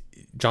just,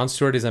 Jon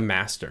Stewart is a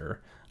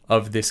master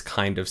of this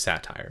kind of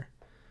satire.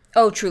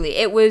 Oh, truly,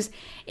 it was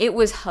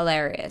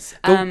hilarious.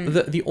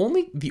 The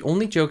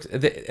only jokes,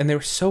 and they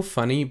were so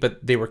funny,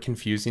 but they were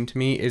confusing to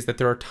me, is that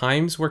there are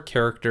times where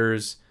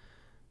characters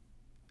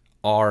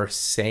are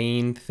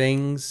saying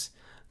things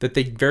that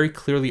they very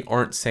clearly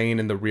aren't saying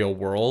in the real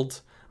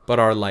world, but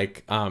are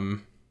like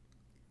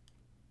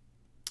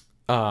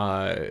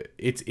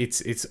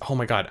it's oh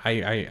my god,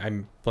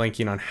 I'm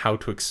blanking on how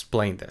to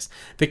explain this.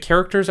 The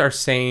characters are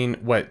saying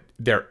what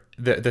the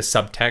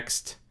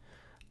subtext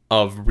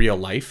of real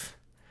life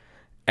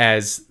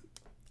as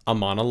a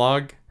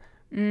monologue.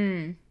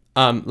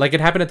 Like it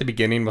happened at the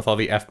beginning with all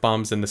the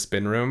F-bombs in the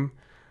spin room,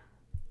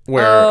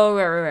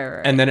 where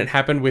right. And then it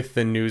happened with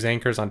the news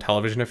anchors on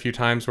television a few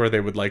times where they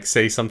would like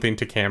say something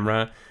to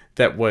camera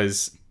that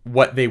was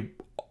what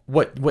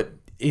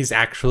is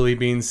actually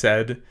being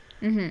said.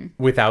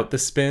 Without the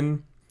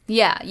spin.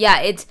 Yeah.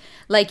 It's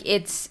like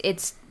it's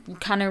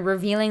kind of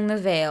revealing the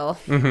veil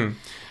and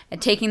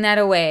taking that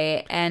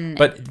away. And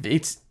but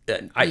it's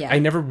I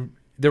never.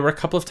 There were a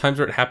couple of times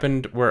where it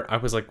happened where I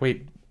was like,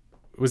 wait,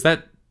 was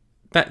that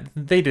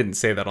they didn't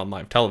say that on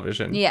live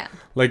television? Yeah.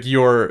 Like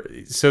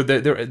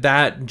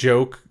that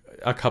joke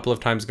a couple of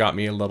times got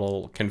me a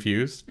little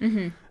confused.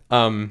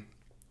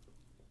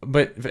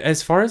 But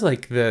as far as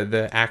like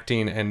the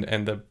acting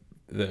and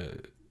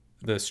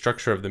the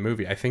structure of the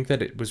movie, I think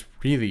that it was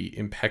really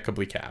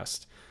impeccably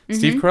cast.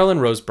 Steve Carell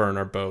and Rose Byrne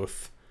are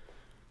both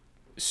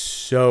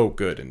so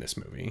good in this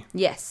movie.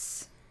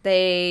 Yes.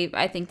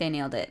 I think they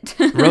nailed it.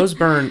 Rose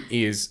Byrne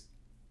is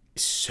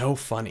so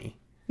funny.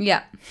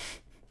 Yeah.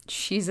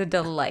 She's a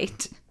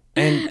delight.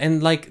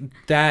 And like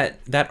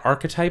that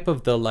archetype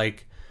of the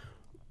like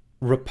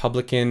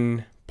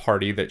Republican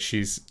Party that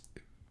she's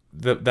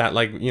that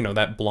like, you know,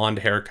 that blonde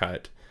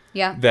haircut.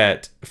 Yeah.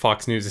 That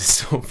Fox News is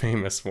so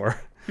famous for.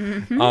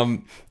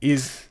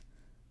 Is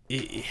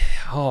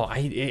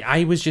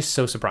I was just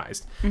so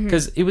surprised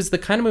because it was the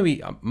kind of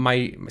movie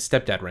my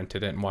stepdad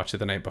rented it and watched it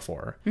the night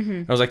before.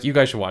 I was like, you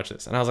guys should watch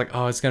this. And I was like,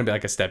 oh, it's going to be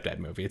like a stepdad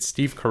movie. It's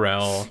Steve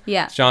Carell,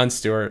 it's Jon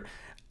Stewart.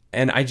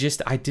 And I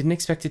didn't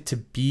expect it to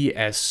be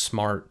as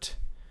smart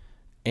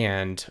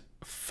and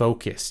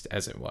focused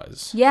as it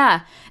was.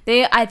 Yeah.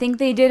 I think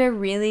they did a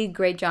really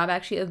great job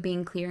actually of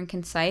being clear and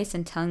concise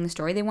and telling the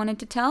story they wanted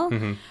to tell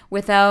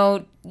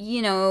without,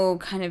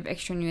 kind of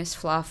extraneous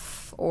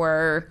fluff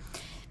or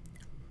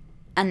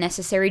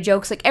unnecessary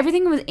jokes. Like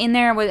everything was in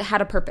there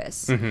had a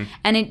purpose.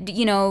 And it,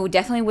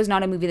 definitely was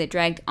not a movie that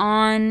dragged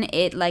on.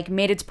 It like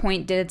made its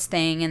point, did its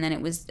thing, and then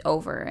it was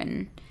over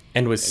and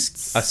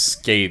was a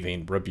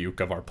scathing rebuke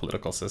of our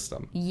political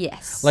system.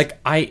 Yes. Like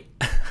I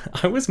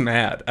was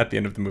mad at the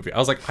end of the movie. I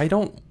was like, I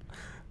don't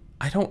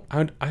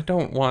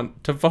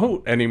want to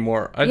vote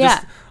anymore.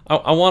 I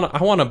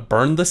want to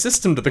burn the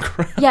system to the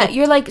ground. Yeah,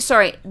 you're like,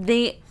 sorry,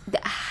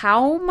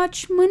 how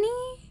much money?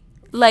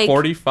 Like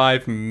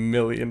 $45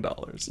 million.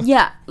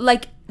 Yeah,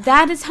 like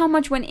that is how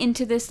much went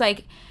into this.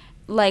 Like.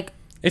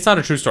 It's not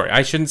a true story.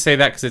 I shouldn't say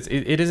that because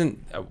it isn't.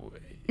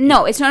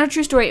 No, it's not a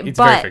true story. It's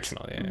very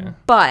fictional. Yeah.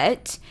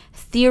 But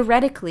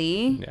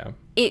theoretically, yeah,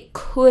 it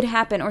could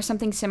happen, or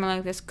something similar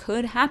like this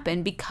could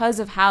happen because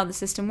of how the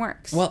system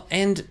works. Well,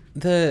 and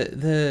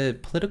the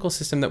political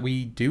system that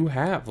we do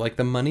have, like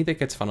the money that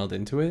gets funneled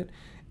into it,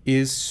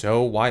 is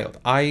so wild.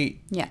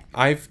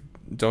 I've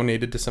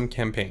donated to some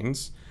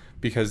campaigns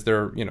because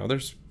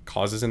there's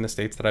causes in the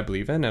states that I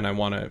believe in, and I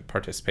want to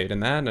participate in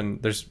that.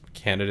 And there's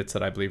candidates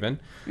that I believe in.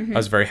 I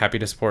was very happy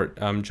to support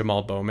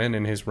Jamal Bowman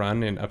in his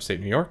run in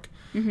upstate New York,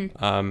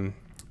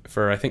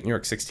 for I think New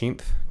York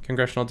 16th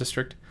congressional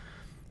district.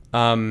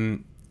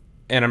 And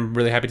I'm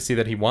really happy to see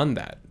that he won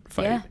that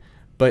fight. Yeah.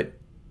 But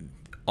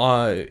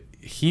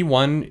he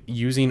won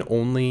using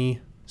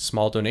only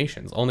small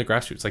donations, only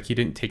grassroots. Like he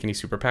didn't take any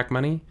super PAC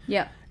money.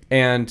 Yeah.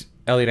 And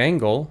Eliot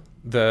Engel,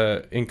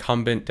 the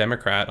incumbent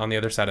Democrat on the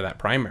other side of that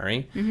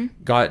primary,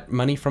 got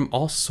money from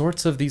all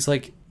sorts of these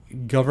like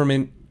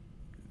government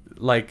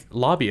like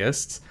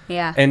lobbyists,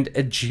 and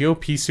a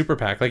GOP super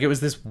PAC. Like it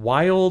was this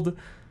wild,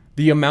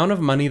 the amount of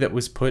money that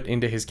was put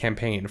into his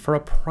campaign for a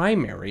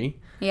primary,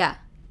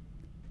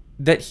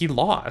 that he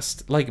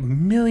lost. Like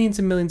millions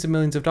and millions and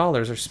millions of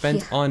dollars are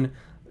spent on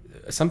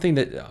something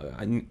that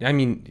I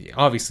mean,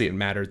 obviously it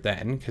mattered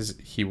then because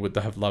he would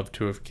have loved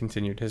to have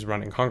continued his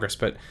run in Congress,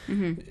 but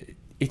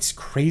it's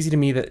crazy to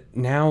me that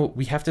now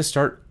we have to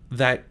start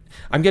that.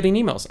 I'm getting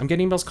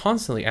emails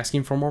constantly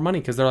asking for more money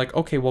because they're like,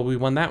 okay, well, we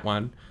won that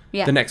one.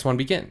 Yeah. The next one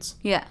begins.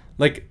 Yeah.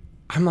 Like,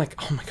 I'm like,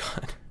 oh my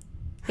God.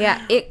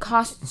 Yeah, it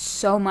costs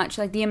so much.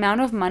 Like the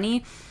amount of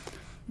money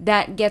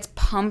that gets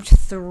pumped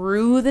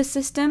through the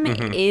system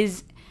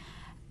is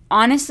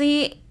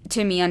honestly,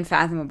 to me,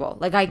 unfathomable.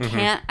 Like I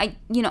can't,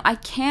 I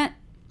can't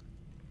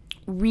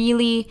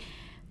really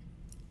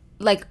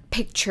like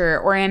picture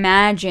or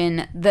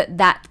imagine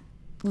that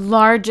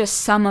largest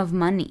sum of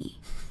money.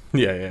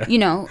 Yeah.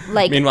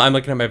 Like meanwhile, I'm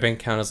looking at my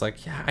bank account. I was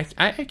like, yeah,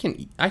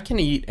 I can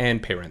eat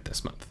and pay rent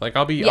this month. Like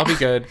I'll be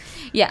good.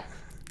 Yeah,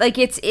 like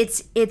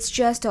it's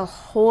just a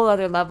whole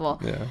other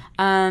level. Yeah.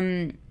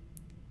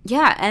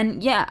 Yeah,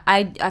 and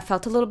I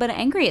felt a little bit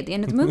angry at the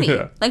end of the movie.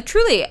 Yeah. Like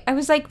truly, I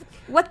was like,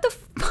 what the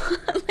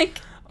like.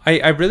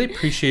 I really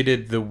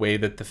appreciated the way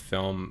that the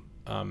film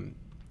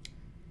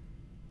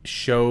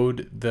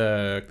showed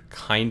the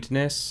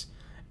kindness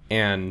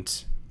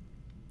and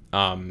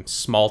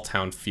small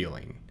town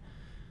feeling,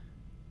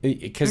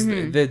 because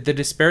the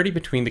disparity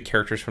between the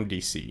characters from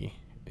DC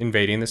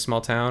invading the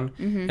small town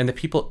and the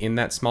people in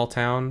that small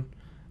town,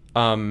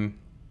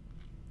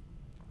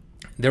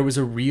 there was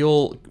a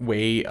real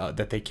way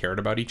that they cared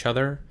about each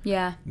other.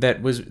 Yeah,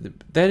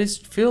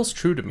 feels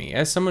true to me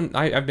as someone.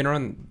 I've been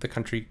around the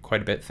country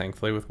quite a bit,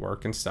 thankfully, with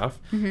work and stuff,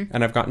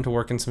 and I've gotten to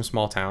work in some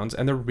small towns,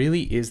 and there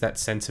really is that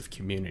sense of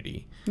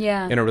community.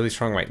 Yeah, in a really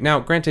strong way. Now,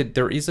 granted,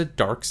 there is a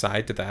dark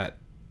side to that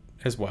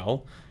as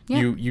well.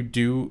 Yeah. You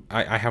do.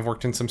 I have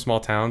worked in some small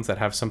towns that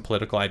have some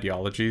political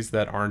ideologies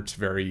that aren't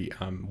very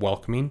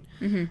welcoming,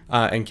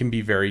 and can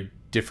be very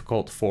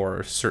difficult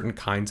for certain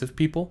kinds of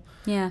people.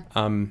 Yeah.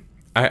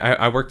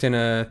 I worked in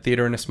a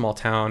theater in a small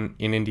town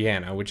in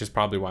Indiana, which is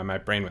probably why my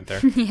brain went there.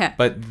 Yeah.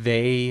 But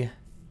the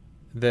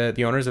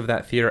owners of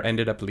that theater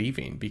ended up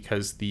leaving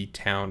because the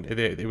town,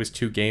 it was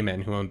two gay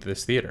men who owned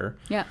this theater.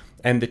 Yeah.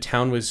 And the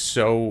town was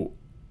so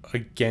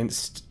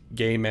against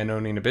gay men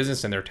owning a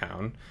business in their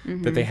town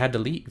that they had to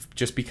leave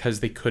just because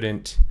they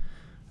couldn't.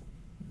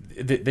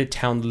 The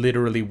town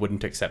literally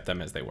wouldn't accept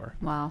them as they were.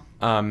 Wow.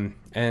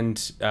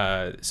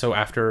 So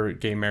after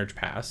gay marriage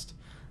passed,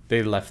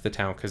 they left the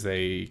town because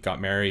they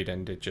got married,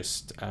 and it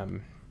just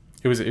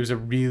it was a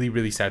really,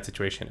 really sad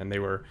situation, and they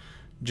were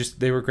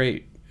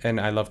great,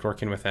 and I loved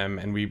working with them,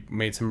 and we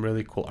made some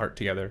really cool art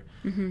together.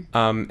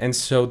 And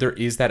so there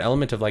is that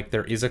element of like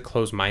there is a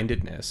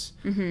closed-mindedness.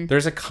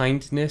 There's a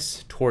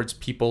kindness towards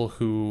people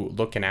who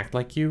look and act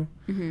like you,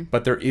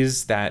 but there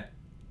is that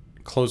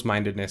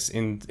closed-mindedness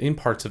in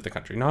parts of the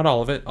country, not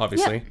all of it,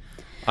 obviously.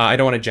 I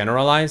don't want to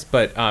generalize,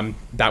 but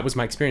that was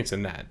my experience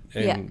in that.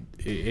 And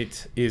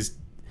it is...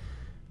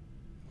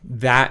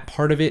 That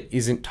part of it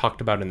isn't talked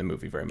about in the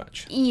movie very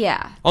much.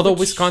 Yeah. Although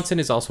Wisconsin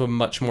is also a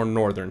much more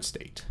northern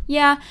state.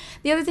 Yeah.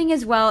 The other thing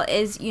as well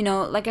is, you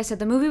know, like I said,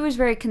 the movie was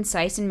very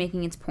concise in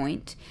making its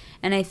point.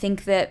 And I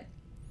think that,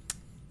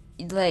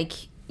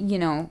 like, you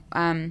know,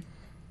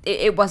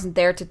 it wasn't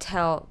there to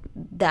tell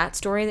that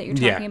story that you're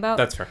talking about.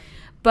 Yeah, that's fair.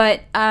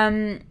 But,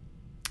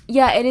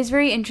 yeah, it is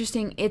very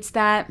interesting. It's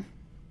that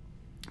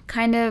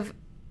kind of,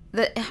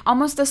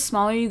 almost the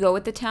smaller you go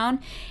with the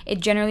town, it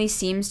generally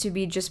seems to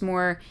be just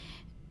more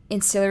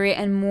ancillary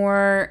and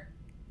more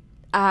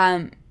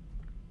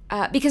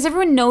because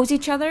everyone knows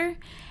each other.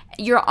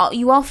 You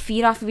all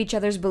feed off of each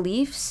other's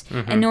beliefs,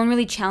 and no one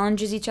really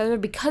challenges each other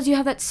because you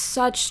have that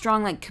such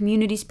strong like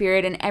community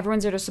spirit, and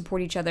everyone's there to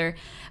support each other,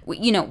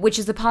 you know, which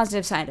is the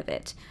positive side of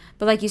it.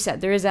 But like you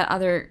said, there is that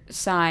other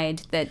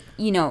side that,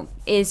 you know,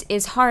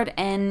 is hard.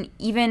 And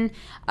even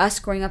us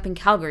growing up in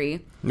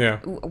Calgary,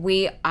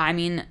 we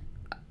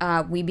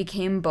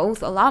became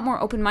both a lot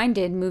more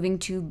open-minded moving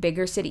to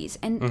bigger cities.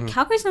 And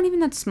Calgary's not even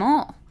that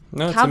small.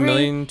 No, it's Calgary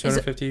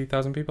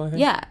 1,250,000 people, I think.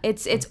 Yeah,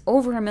 it's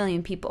over 1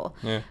 million people.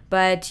 Yeah.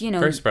 But, you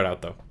know... Very spread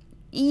out, though.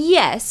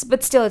 Yes,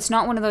 but still, it's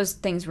not one of those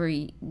things where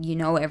you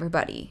know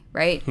everybody,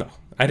 right? No.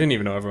 I didn't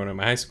even know everyone in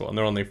my high school, and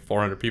there were only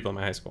 400 people in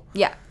my high school.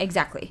 Yeah,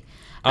 exactly.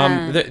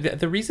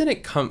 The reason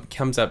it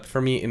comes up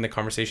for me in the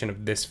conversation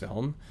of this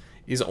film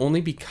is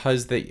only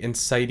because the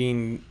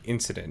inciting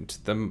incident,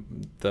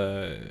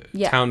 the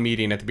town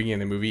meeting at the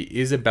beginning of the movie,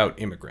 is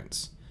about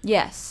immigrants.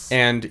 Yes.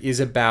 And is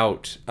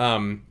about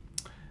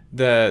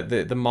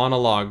the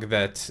monologue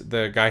that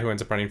the guy who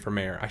ends up running for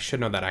mayor, I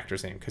should know that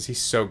actor's name because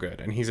he's so good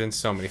and he's in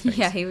so many things.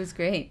 Yeah, he was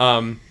great.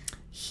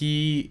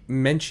 He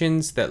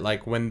mentions that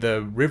like when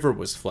the river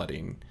was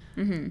flooding,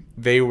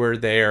 they were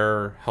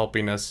there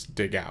helping us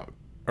dig out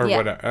or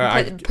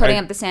whatever. Putting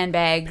up the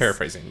sandbags.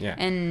 Paraphrasing, yeah.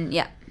 And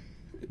yeah.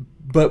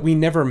 But we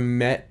never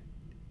met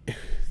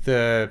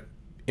the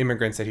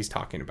immigrants that he's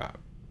talking about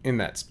in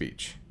that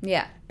speech.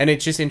 Yeah. And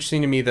it's just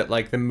interesting to me that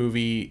like the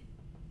movie,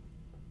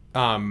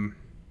 the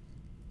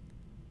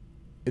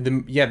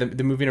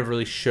movie never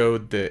really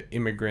showed the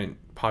immigrant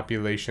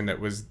population that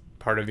was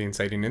part of the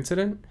inciting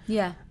incident.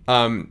 Yeah.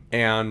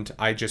 And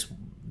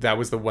that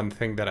was the one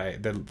thing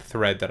the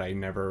thread that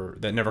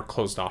never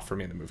closed off for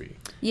me in the movie.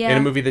 Yeah. In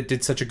a movie that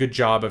did such a good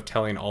job of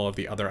telling all of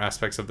the other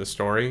aspects of the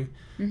story,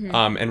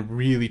 and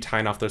really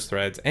tying off those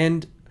threads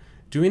and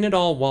doing it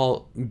all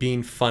while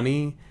being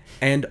funny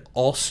and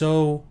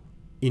also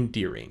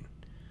endearing.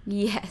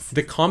 Yes.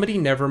 The comedy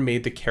never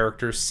made the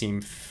characters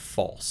seem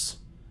false.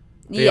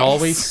 They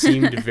always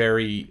seemed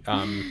very,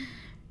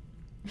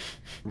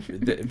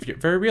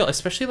 very real,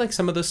 especially like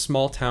some of the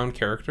small town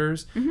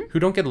characters who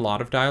don't get a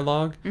lot of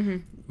dialogue,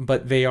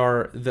 but they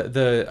are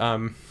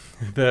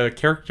the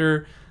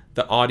character,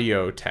 the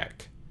audio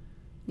tech,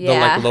 the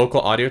like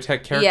local audio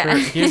tech character. Yeah.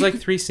 He has like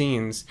 3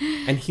 scenes,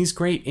 and he's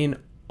great in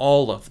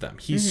all of them.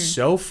 He's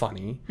so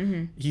funny.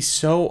 He's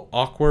so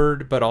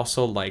awkward, but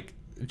also like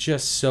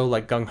just so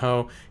like gung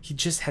ho. He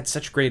just had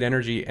such great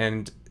energy,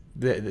 and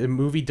the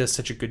movie does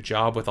such a good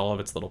job with all of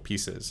its little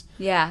pieces.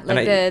 Yeah,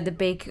 like the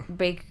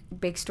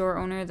bake store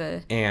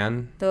owner,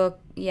 Anne.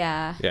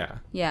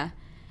 Yeah.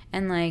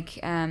 And like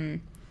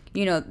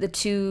you know, the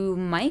 2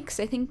 Mikes,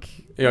 I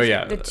think. Oh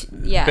yeah.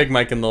 Big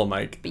Mike and Little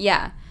Mike.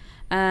 Yeah.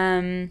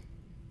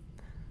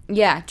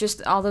 Yeah,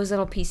 just all those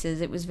little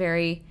pieces. It was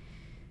very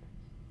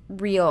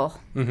real,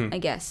 I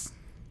guess.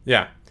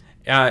 Yeah.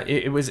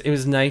 It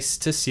was nice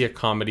to see a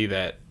comedy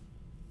that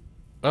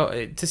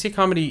to see a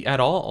comedy at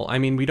all. I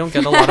mean, we don't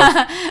get a lot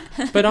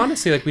of, but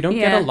honestly, like we don't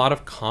get a lot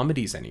of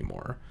comedies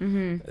anymore.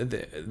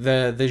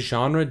 The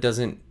genre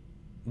doesn't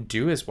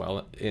do as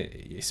well,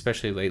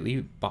 especially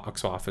lately,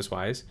 box office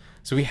wise.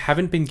 So we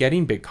haven't been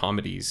getting big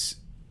comedies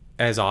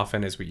as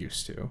often as we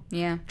used to.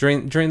 Yeah.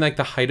 During like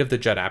the height of the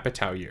Judd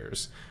Apatow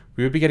years,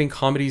 we would be getting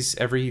comedies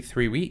every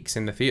 3 weeks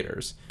in the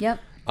theaters. Yep.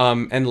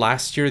 And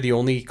last year, the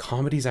only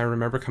comedies I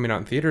remember coming out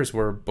in theaters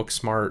were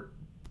Booksmart,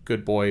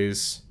 Good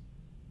Boys,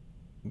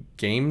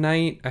 Game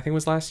Night, I think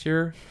was last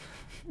year.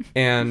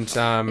 And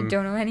I don't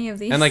know any of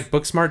these. And like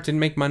Booksmart didn't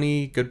make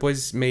money. Good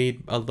Boys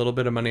made a little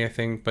bit of money, I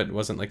think, but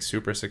wasn't like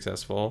super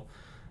successful.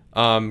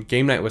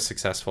 Game Night was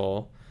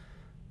successful.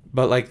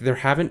 But like there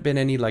haven't been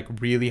any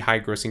like really high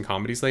grossing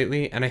comedies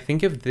lately. And I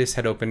think if this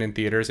had opened in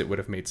theaters, it would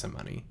have made some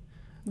money.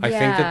 Yeah. I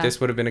think that this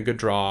would have been a good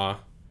draw.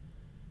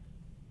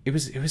 It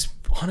was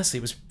honestly,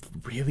 it was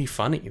really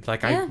funny.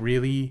 Like I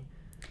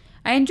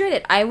enjoyed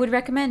it. I would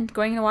recommend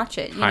going to watch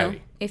it. You know,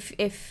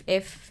 if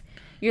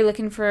you're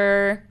looking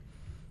for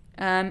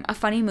a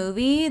funny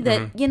movie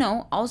that you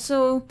know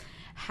also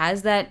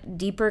has that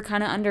deeper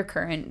kind of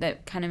undercurrent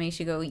that kind of makes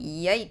you go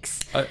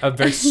yikes. A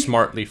very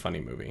smartly funny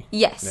movie.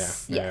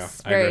 Yes,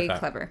 very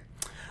clever.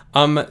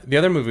 The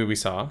other movie we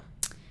saw.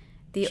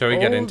 Shall we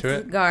get into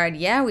it? Guard.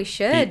 Yeah, we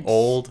should. The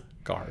Old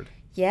Guard.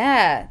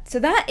 Yeah. So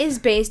that is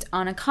based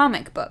on a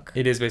comic book.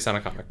 It is based on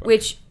a comic book.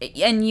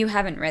 And you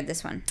haven't read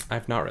this one.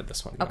 I've not read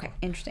this one. No. Okay,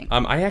 interesting.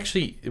 I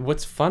actually,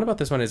 what's fun about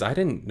this one is I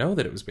didn't know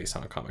that it was based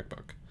on a comic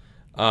book.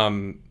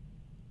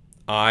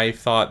 I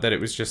thought that it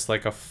was just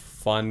like a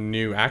fun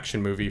new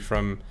action movie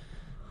from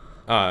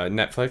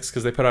Netflix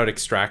because they put out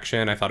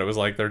Extraction. I thought it was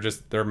like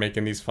they're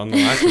making these fun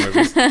little action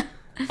movies.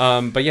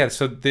 But yeah,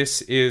 so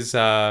this is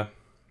a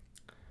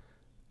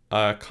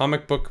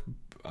comic book.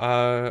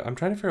 I'm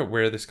trying to figure out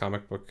where this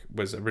comic book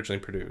was originally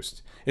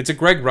produced. It's a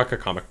Greg Rucka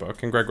comic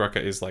book, and Greg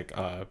Rucka is like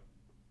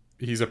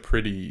he's a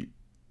pretty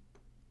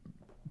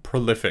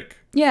prolific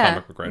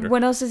comic book writer.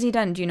 What else has he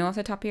done? Do you know off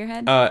the top of your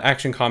head?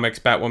 Action Comics,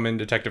 Batwoman,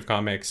 Detective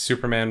Comics,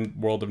 Superman,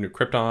 World of New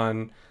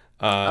Krypton.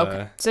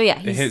 Okay. So yeah,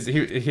 he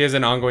has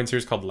an ongoing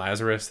series called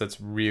Lazarus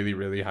that's really,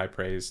 really high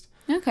praised.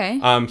 Okay.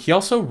 He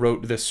also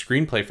wrote the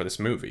screenplay for this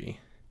movie.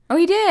 Oh,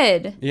 he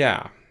did?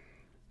 Yeah.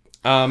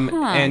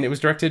 And it was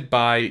directed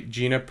by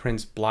Gina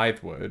Prince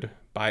Bythewood.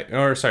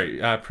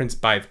 Prince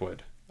Bythewood.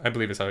 I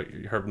believe is how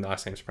her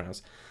last name is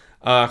pronounced.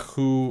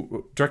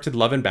 Who directed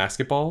Love and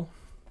Basketball,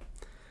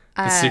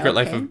 The Secret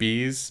Life of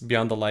Bees,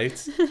 Beyond the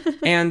Lights.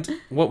 And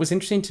what was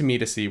interesting to me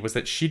to see was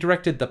that she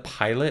directed the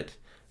pilot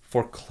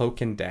for Cloak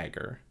and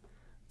Dagger,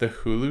 the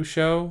Hulu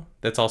show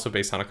that's also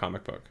based on a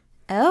comic book.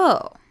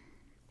 Oh.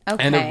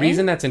 Okay. And the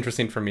reason that's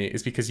interesting for me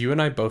is because you and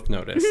I both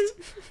noticed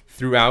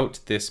throughout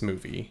this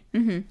movie,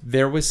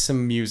 there was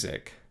some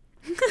music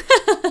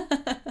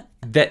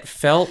that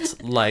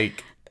felt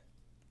like...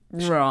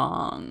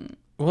 wrong.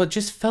 Well, it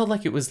just felt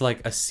like it was like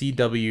a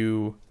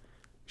CW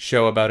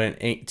show about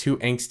two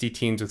angsty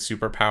teens with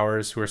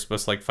superpowers who are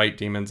supposed to like fight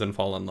demons and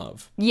fall in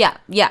love. Yeah.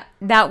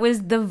 That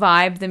was the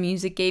vibe the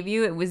music gave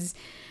you. It was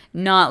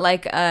not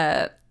like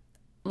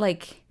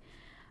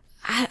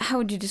how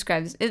would you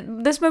describe this?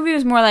 This movie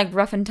was more like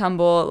rough and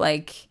tumble,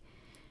 like...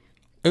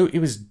 Oh, it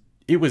was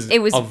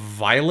a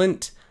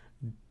violent,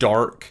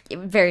 dark...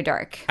 Very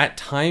dark. At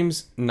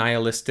times,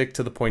 nihilistic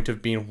to the point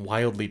of being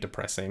wildly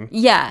depressing.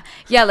 Yeah,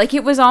 like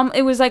it was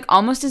like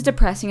almost as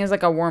depressing as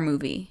like a war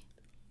movie.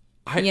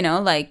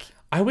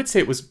 I would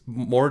say it was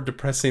more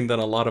depressing than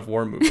a lot of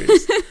war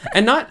movies.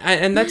 and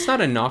that's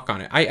not a knock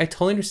on it. I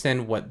totally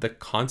understand what the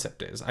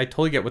concept is. I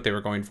totally get what they were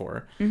going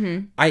for.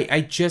 Mm-hmm.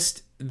 I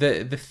just...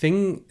 The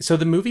thing, so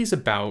the movie's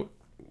about,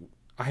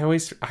 I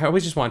always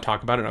just want to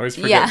talk about it. I always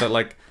forget that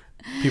like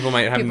people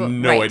might have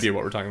idea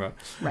what we're talking about.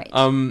 Right.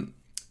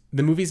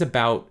 The movie's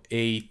about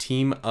a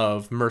team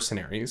of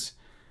mercenaries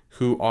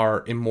who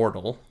are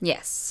immortal.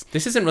 Yes.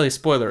 This isn't really a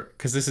spoiler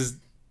because this is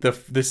the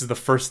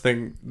first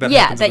thing that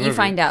happens in the movie.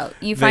 Find out.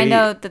 You find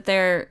out that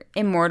they're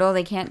immortal.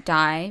 They can't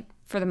die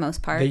for the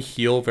most part. They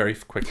heal very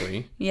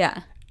quickly.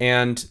 Yeah.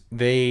 And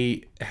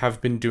they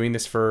have been doing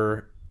this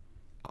for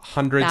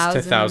hundreds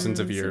to thousands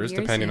of years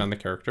depending on the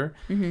character.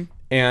 Mm-hmm.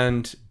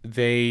 And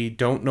they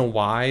don't know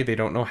why, they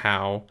don't know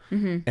how,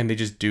 and they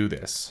just do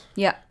this.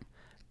 Yeah.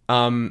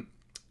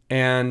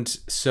 And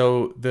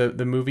so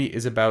the movie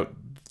is about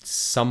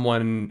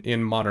someone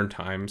in modern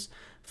times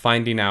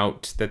finding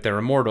out that they're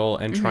immortal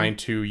and trying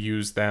to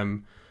use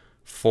them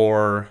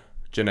for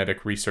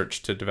genetic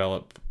research to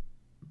develop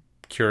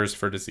cures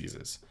for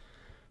diseases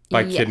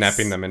by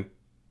kidnapping them and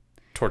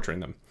torturing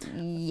them.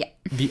 Yeah.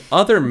 The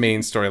other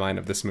main storyline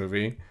of this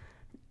movie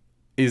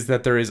is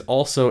that there is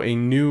also a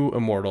new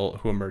immortal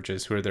who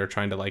emerges, who they're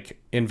trying to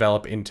like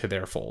envelop into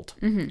their fold,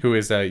 who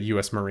is a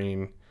U.S.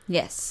 Marine.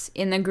 Yes,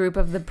 in the group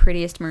of the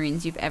prettiest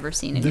Marines you've ever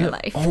seen in your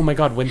life. Oh my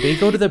God, when they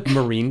go to the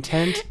Marine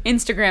tent,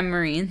 Instagram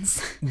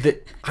Marines.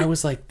 I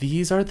was like,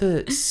 these are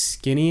the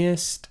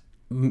skinniest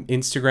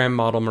Instagram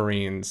model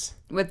Marines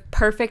with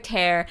perfect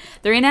hair.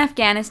 They're in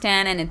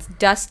Afghanistan and it's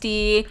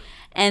dusty.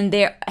 And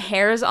their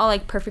hair is all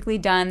like perfectly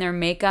done. Their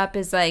makeup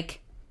is like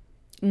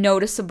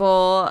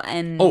noticeable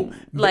and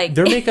like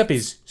their makeup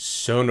is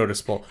so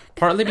noticeable.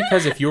 Partly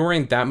because if you were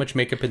wearing that much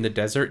makeup in the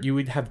desert, you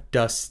would have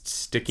dust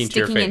sticking to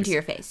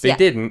your face. They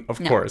didn't,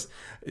 of course.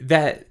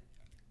 That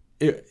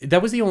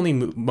was the only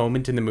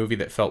moment in the movie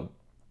that felt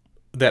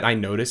that I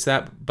noticed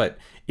that, but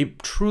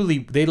it truly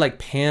they like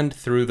panned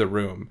through the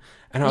room,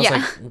 and I was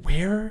like,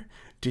 where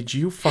did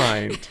you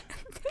find?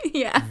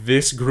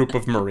 This group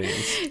of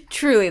Marines.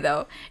 Truly,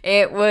 though,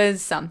 it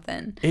was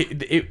something.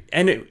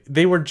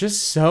 They were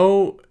just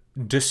so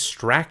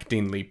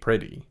distractingly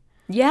pretty.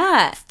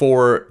 Yeah.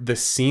 For the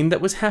scene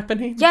that was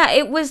happening. Yeah,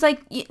 it was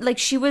like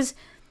she was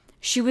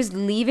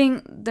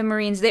leaving the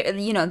Marines.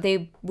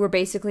 They were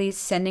basically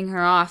sending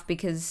her off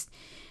because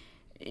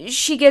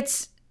she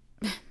gets.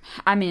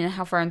 I mean,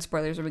 how far in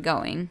spoilers are we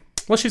going?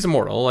 Well, she's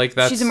immortal. Like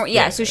that's. She's immortal.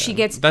 Yeah, so she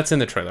gets. That's in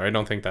the trailer. I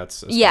don't think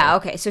that's. Yeah.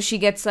 Okay. So she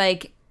gets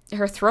like.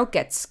 Her throat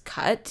gets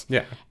cut.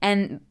 Yeah.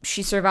 And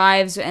she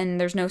survives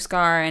and there's no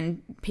scar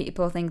and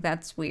people think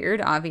that's weird,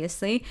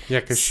 obviously.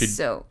 Yeah, because she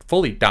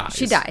fully dies.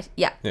 She died,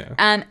 yeah.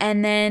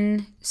 And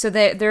then, so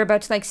they're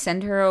about to like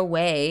send her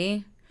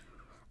away.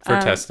 For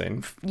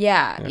testing.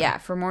 Yeah,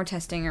 for more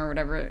testing or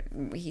whatever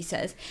he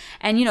says.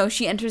 And,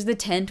 she enters the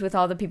tent with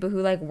all the people who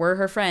like were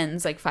her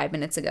friends like 5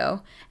 minutes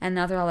ago. And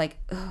now they're all like,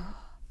 oh.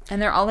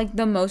 And they're all like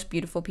the most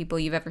beautiful people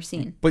you've ever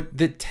seen. But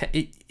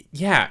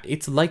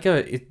it's like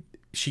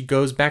she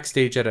goes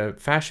backstage at a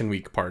Fashion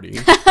Week party,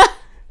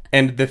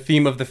 and the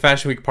theme of the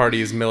Fashion Week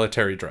party is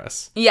military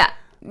dress. Yeah.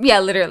 Yeah,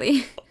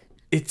 literally.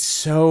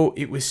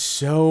 It was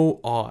so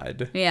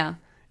odd. Yeah.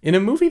 In a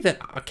movie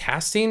that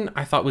casting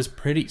I thought was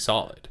pretty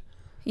solid.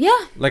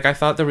 Yeah. Like, I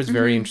thought there was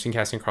very interesting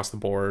casting across the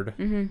board.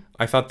 Mm-hmm.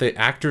 I thought the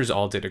actors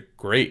all did a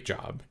great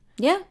job.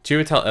 Yeah.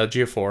 Chiwetel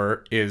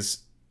Ejiofor is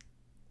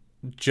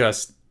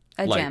just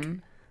a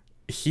gem.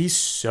 He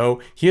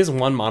has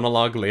one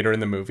monologue later in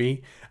the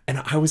movie, and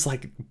I was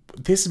like,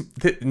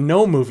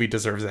 no movie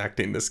deserves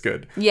acting this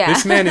good. Yeah.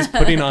 This man is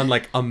putting on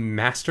like a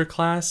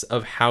masterclass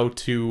of how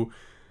to.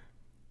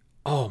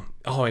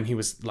 And he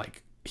was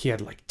like, he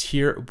had like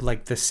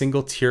the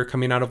single tear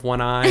coming out of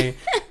one eye,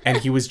 and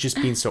he was just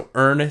being so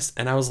earnest,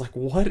 and I was like,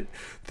 what?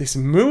 This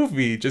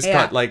movie just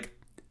got like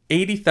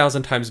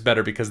 80,000 times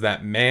better because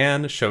that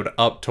man showed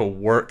up to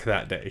work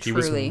that day.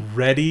 Truly. He was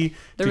ready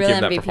to give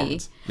that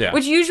performance. Yeah.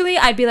 Which usually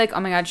I'd be like, oh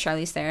my God,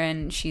 Charlize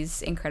Theron,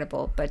 she's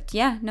incredible. But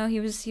yeah, no, he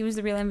was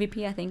the real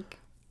MVP, I think.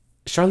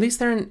 Charlize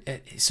Theron.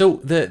 So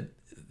the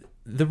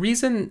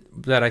reason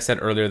that I said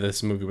earlier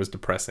this movie was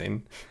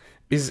depressing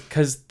is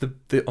because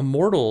the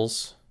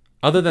Immortals,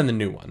 other than the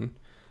new one,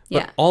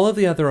 but all of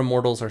the other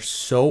Immortals are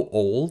so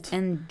old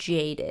and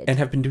jaded and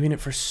have been doing it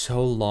for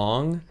so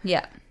long.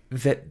 Yeah.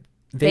 That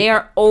they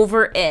are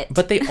over it.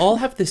 But they all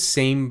have the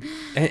same,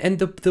 and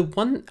the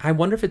one, I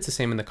wonder if it's the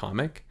same in the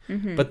comic,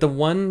 but the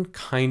one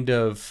kind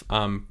of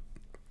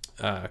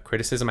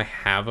criticism I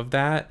have of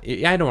that,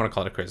 I don't want to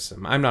call it a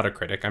criticism. I'm not a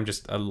critic. I'm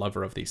just a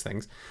lover of these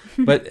things.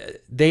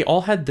 But they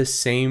all had the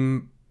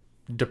same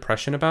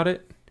depression about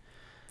it.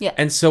 Yeah.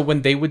 And so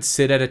when they would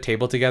sit at a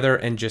table together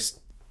and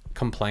just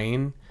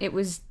complain, it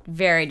was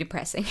very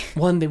depressing.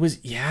 Well, and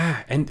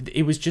and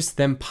it was just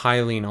them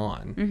piling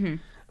on.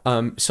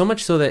 So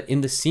much so that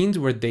in the scenes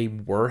where they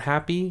were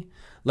happy,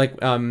 like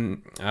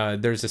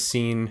there's a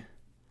scene,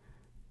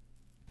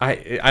 I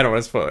don't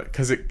want to spoil it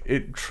because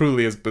it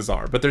truly is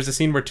bizarre, but there's a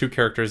scene where two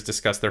characters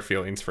discuss their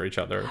feelings for each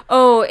other.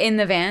 Oh, in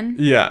the van?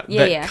 Yeah.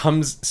 That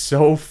comes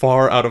so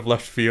far out of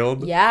left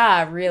field.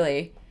 Yeah,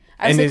 really.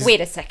 I was like, wait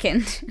a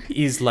second.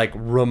 He's like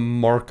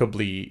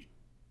remarkably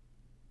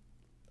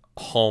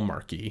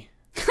Hallmarky.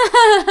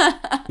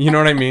 You know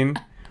what I mean?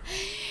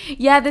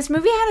 Yeah, this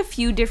movie had a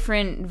few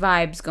different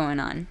vibes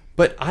going on.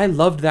 But I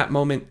loved that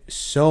moment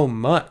so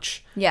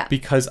much. Yeah.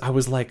 Because I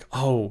was like,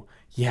 oh,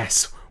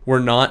 yes, we're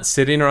not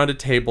sitting around a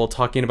table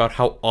talking about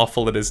how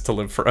awful it is to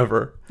live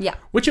forever. Yeah.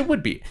 Which it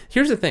would be.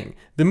 Here's the thing.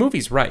 The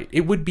movie's right.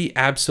 It would be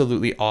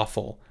absolutely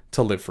awful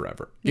to live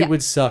forever. Yeah. It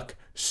would suck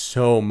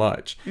so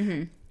much.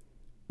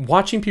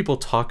 Watching people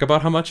talk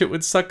about how much it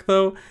would suck,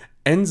 though,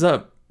 ends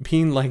up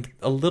being like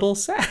a little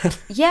sad.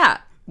 Yeah.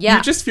 Yeah.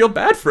 You just feel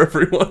bad for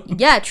everyone.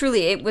 Yeah,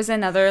 truly. It was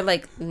another,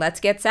 like, let's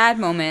get sad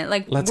moment.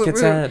 Like,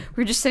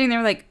 we're just sitting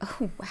there like,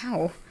 oh,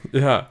 wow.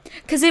 Yeah.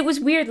 Because it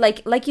was weird.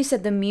 Like you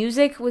said, the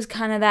music was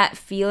kind of that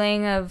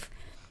feeling of,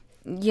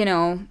 you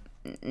know,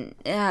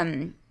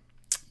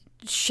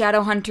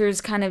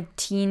 Shadowhunters kind of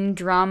teen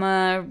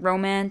drama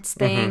romance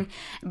thing.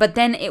 But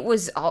then it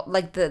was all,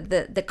 like,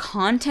 the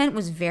content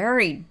was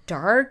very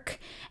dark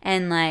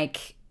and,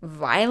 like,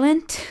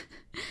 violent.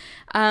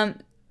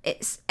 And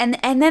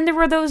then there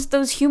were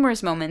those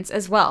humorous moments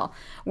as well,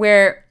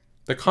 where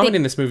the comedy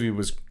in this movie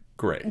was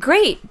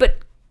great, but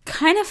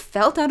kind of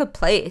felt out of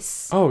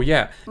place. Oh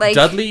yeah, like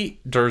Dudley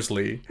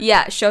Dursley.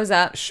 Yeah, shows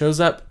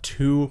up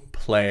to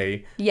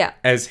play. Yeah,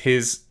 as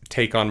his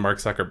take on Mark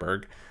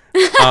Zuckerberg.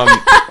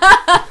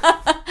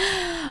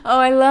 Oh,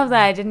 I love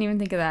that. I didn't even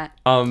think of that.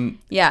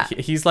 Yeah,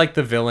 he's like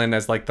the villain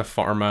as like the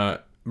pharma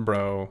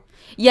bro.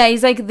 Yeah,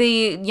 he's like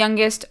the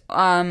youngest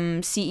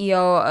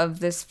CEO of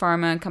this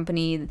pharma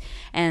company,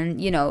 and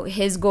you know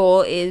his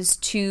goal is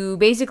to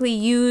basically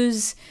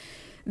use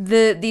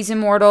these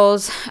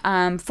immortals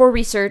for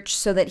research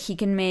so that he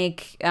can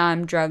make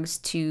drugs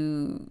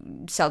to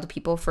sell to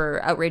people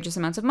for outrageous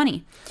amounts of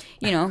money.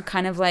 You know,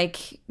 kind of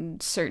like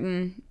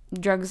certain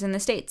drugs in the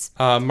States.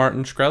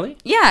 Martin Shkreli?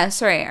 Yeah,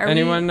 sorry.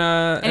 Anyone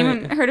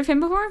heard of him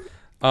before?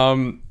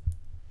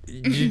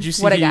 Did you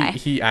see what a guy.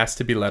 He asked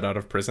to be let out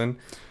of prison?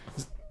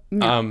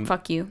 No,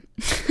 fuck you.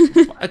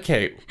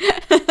 Okay.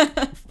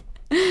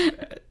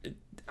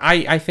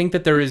 I think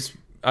that there is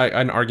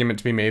an argument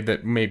to be made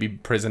that maybe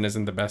prison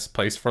isn't the best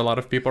place for a lot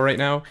of people right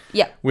now.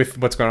 Yeah. With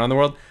what's going on in the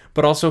world.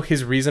 But also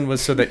his reason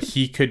was so that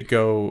he could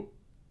go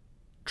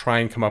try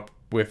and come up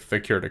with the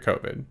cure to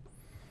COVID.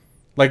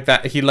 Like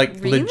that, he like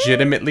really?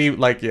 legitimately,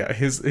 like, yeah,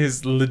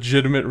 his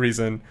legitimate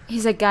reason.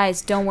 He's like,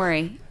 guys, don't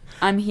worry.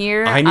 I'm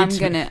here. I'm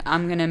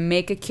gonna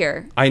make a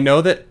cure. I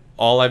know that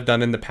all I've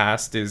done in the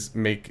past is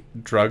make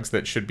drugs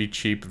that should be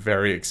cheap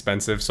very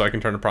expensive so I can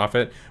turn a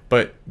profit,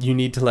 but you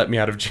need to let me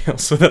out of jail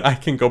so that I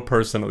can go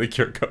personally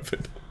cure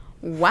COVID.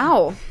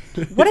 Wow.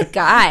 What a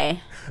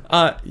guy.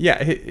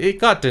 Yeah, it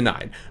got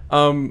denied.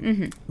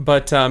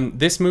 But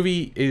this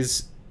movie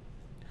is,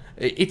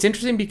 it's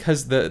interesting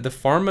because the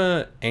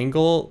pharma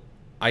angle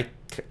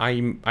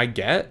I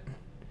get,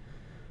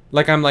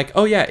 Like, I'm like,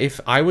 oh yeah,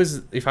 if I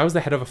was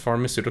the head of a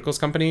pharmaceuticals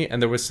company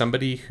and there was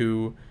somebody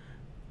who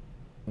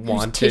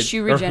wanted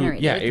tissue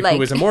regenerated, who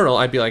was immortal,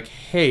 I'd be like,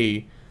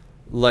 hey,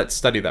 let's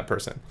study that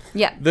person.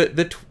 Yeah.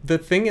 The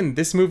thing in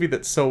this movie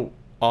that's so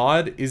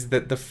odd is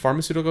that the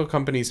pharmaceutical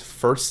company's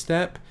first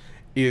step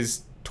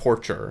is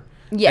torture.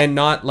 Yeah. And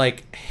not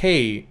like,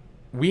 hey,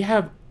 we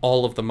have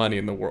all of the money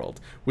in the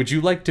world. Would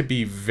you like to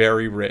be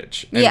very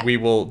rich? And we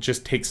will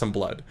just take some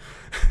blood.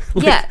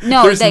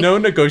 There's no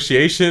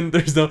negotiation.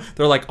 They're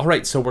like, all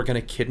right, so we're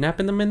going to kidnap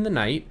them in the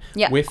night.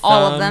 Yeah, with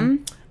all of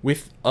them. We're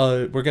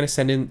going to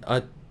send in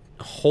a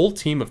whole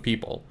team of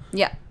people.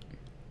 Yeah.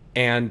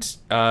 And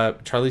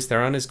Charlize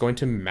Theron is going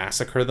to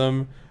massacre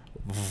them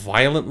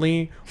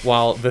violently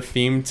while the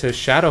theme to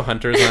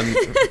Shadowhunters on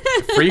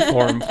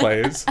Freeform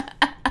plays.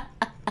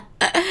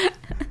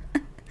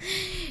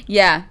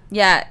 Yeah,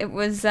 it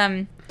was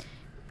kind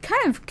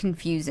of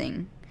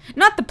confusing.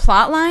 Not the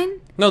plot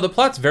line. No, the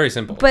plot's very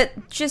simple.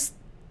 But just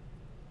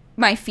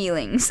my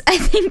feelings, I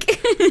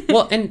think.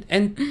 Well,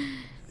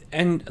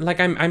 and like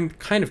I'm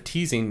kind of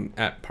teasing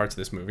at parts of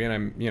this movie, and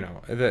I'm, you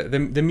know,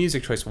 the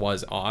music choice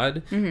was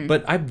odd,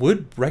 but I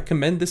would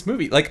recommend this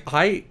movie. Like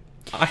I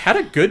had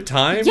a good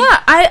time.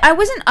 Yeah, I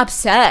wasn't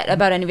upset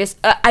about any of this.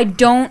 I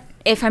don't.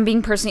 If I'm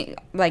being personally,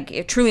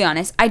 like, truly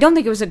honest, I don't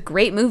think it was a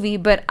great movie,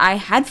 but I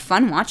had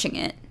fun watching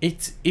it.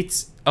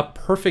 It's a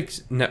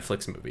perfect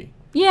Netflix movie.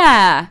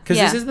 Yeah. Because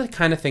this is the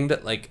kind of thing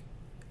that, like,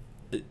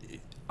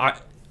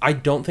 I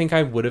don't think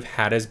I would have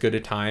had as good a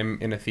time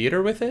in a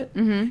theater with it.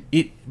 And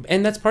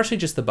that's partially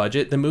just the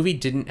budget. The movie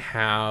didn't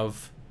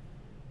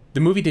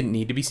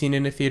need to be seen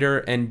in a theater,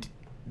 and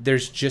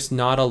there's just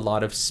not a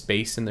lot of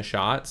space in the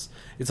shots.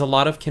 It's a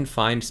lot of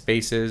confined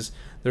spaces.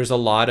 There's a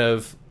lot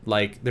of,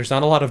 like, there's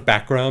not a lot of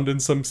background in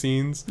some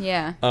scenes.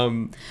 Yeah.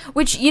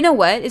 Which, you know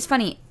what? It's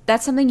funny.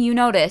 That's something you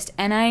noticed,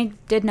 and I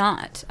did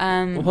not.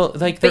 Well,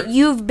 like, but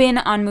you've been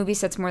on movie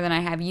sets more than I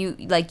have.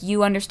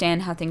 You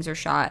understand how things are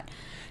shot.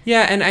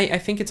 Yeah, and I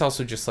think it's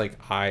also just, like,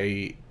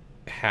 I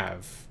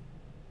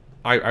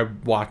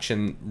watch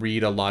and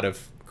read a lot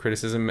of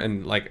criticism,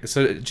 and, like,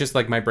 so just,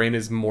 like, my brain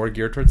is more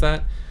geared towards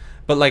that.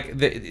 But,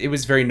 like, it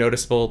was very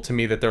noticeable to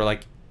me that they're,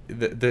 like,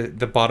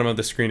 the bottom of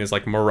the screen is,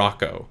 like,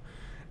 Morocco.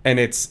 And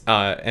it's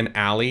an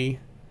alley,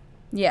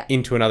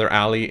 into another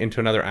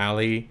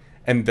alley,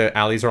 and the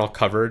alleys are all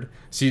covered.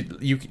 So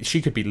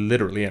she could be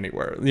literally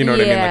anywhere. You know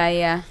what I mean? Like,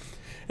 yeah.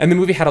 And the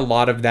movie had a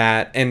lot of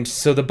that, and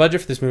so the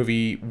budget for this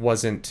movie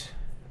wasn't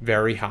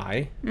very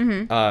high.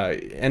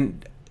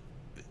 And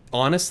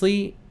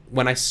honestly,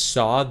 when I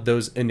saw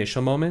those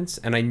initial moments,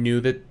 and I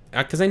knew that,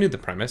 because I knew the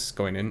premise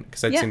going in,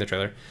 because I'd seen the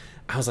trailer,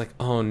 I was like,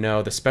 oh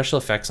no, the special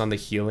effects on the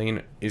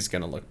healing is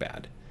gonna look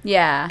bad.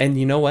 Yeah. And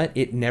you know what?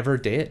 It never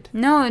did.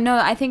 No,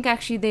 I think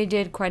actually they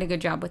did quite a good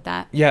job with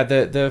that. Yeah,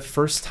 the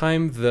first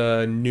time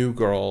the new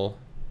girl,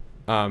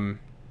 Nia?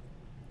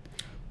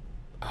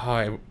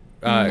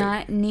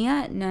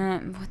 No,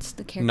 what's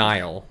the character?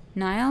 Niall.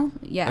 Niall?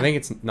 Yeah. I think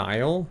it's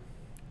Niall.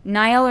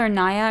 Niall or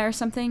Naya or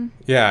something?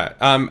 Yeah.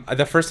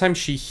 The first time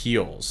she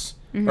heals,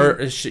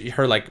 or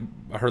her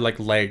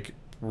leg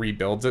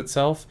rebuilds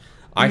itself,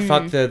 I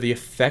thought the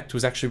effect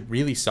was actually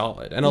really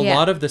solid. And a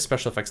lot of the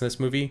special effects in this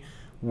movie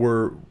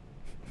were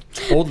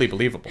totally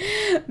believable.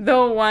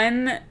 The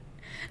one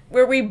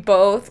where we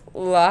both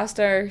lost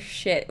our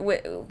shit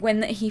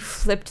when he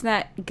flipped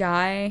that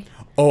guy.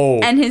 Oh,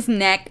 and his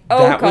neck.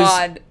 Oh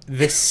God!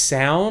 The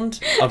sound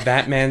of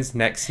that man's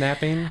neck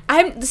snapping.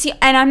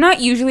 I'm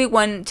not usually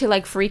one to,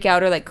 like, freak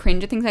out or, like,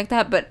 cringe at things like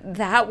that, but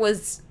that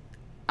was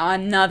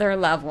another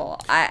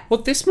level.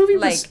 This movie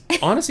was,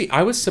 honestly,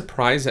 I was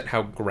surprised at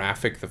how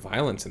graphic the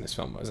violence in this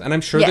film was, and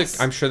I'm sure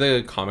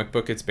the comic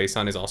book it's based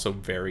on is also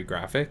very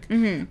graphic.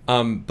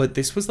 But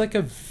this was like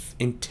a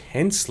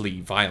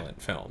intensely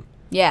violent film.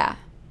 Yeah.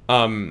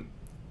 Charlize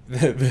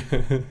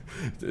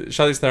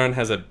Theron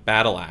has a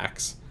battle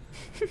axe,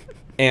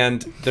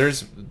 and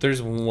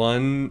there's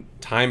one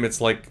time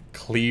it's, like,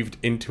 cleaved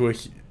into a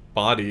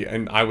body,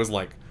 and I was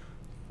like,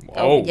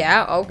 oh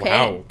yeah, okay,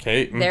 wow,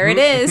 okay, there it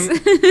is.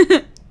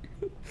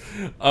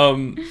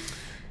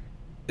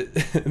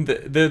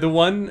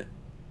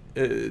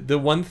 The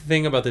one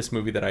thing about this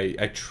movie that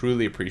I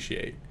truly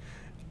appreciate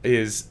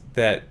is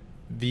that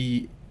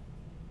it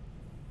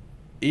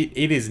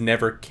is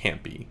never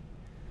campy.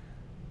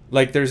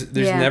 Like, there's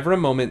never a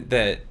moment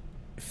that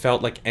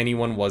felt like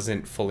anyone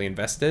wasn't fully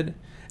invested.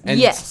 And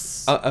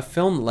yes, a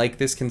film like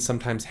this can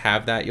sometimes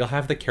have that. You'll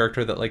have the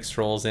character that, like,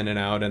 strolls in and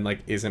out and, like,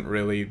 isn't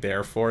really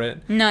there for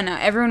it. No,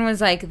 everyone was,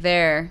 like,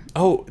 there.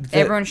 Oh,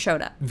 everyone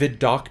showed up. The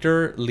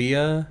doctor,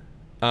 Leah,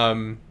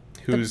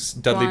 who's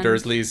Dudley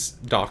Dursley's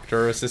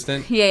doctor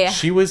assistant. Yeah.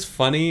 She was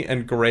funny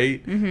and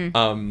great.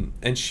 And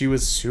she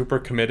was super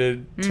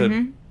committed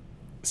to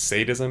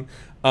sadism.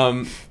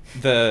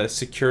 The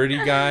security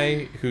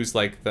guy who's,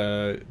 like,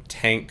 the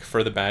tank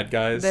for the bad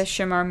guys. The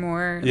Shamar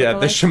Moore. Yeah,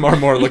 the Shamar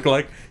Moore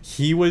lookalike.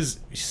 He was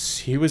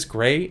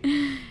great.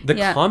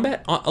 The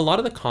combat, a lot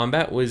of the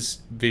combat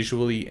was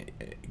visually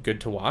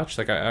good to watch.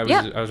 Like, I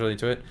was really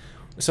into it.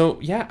 So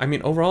yeah, I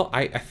mean, overall,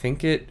 I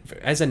think it,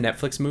 as a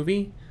Netflix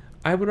movie,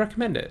 I would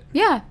recommend it.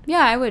 Yeah,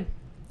 I would.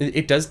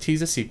 It does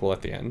tease a sequel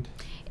at the end.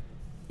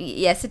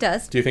 Yes, it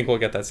does. Do you think we'll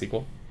get that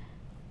sequel?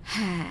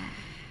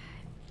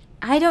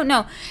 I don't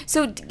know.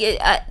 So,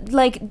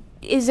 like,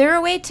 is there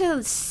a way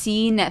to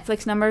see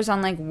Netflix numbers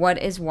on, like,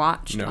 what is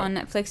watched on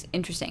Netflix?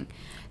 Interesting.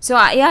 So,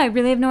 I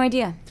really have no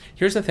idea.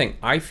 Here's the thing.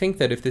 I think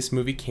that if this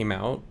movie came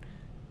out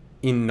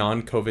in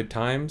non-COVID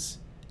times,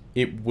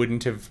 it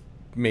wouldn't have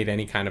made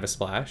any kind of a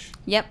splash.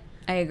 Yep,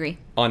 I agree.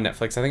 On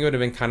Netflix. I think it would have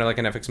been kind of like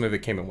a Netflix movie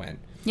that came and went.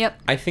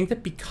 Yep. I think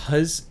that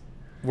because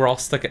we're all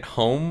stuck at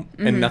home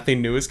and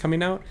nothing new is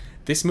coming out,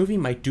 this movie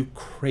might do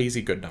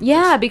crazy good numbers.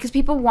 Yeah, because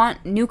people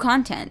want new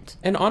content.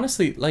 And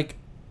honestly, like,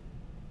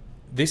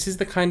 this is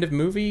the kind of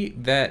movie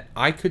that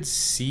I could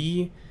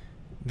see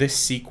the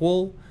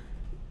sequel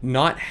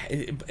not...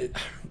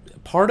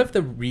 Part of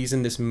the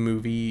reason this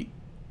movie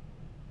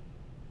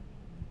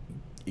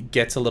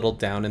gets a little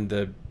down in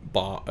the...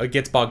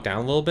 gets bogged down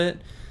a little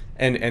bit,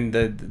 and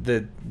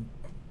the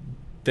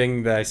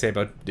thing that I say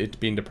about it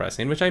being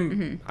depressing, which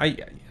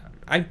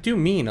I do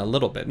mean a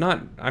little bit.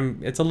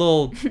 It's a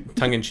little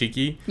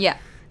tongue-in-cheeky. Yeah.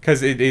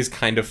 Because it is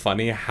kind of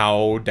funny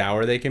how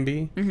dour they can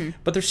be.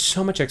 But there's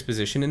so much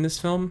exposition in this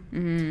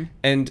film.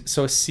 And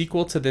so a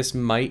sequel to this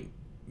might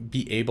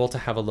be able to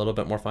have a little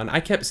bit more fun. I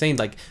kept saying,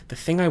 like, the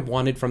thing I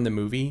wanted from the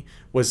movie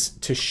was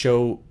to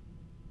show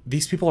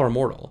these people are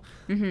immortal.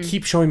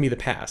 Keep showing me the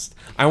past.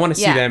 I want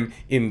to see them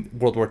in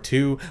World War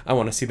II. I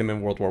want to see them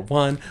in World War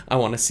I. I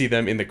want to see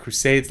them in the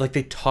Crusades. Like,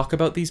 they talk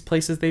about these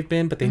places they've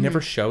been, but they never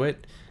show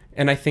it.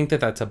 And I think that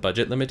that's a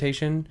budget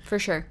limitation. For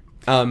sure.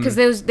 Because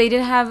they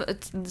did have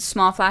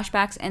small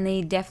flashbacks, and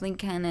they definitely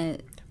kind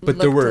of looked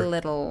there were a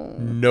little...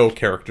 no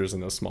characters in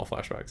those small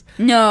flashbacks.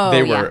 No,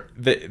 they were.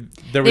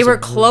 They were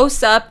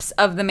close-ups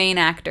of the main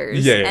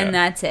actors, and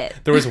that's it.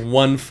 There was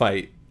one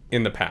fight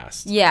in the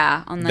past.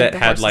 Yeah, on that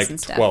had like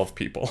 12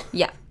 people.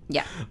 Yeah.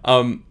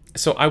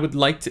 So I would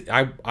like to.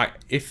 I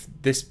if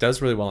this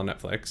does really well on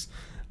Netflix,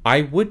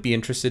 I would be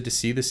interested to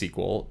see the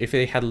sequel if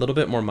they had a little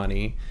bit more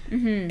money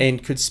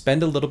and could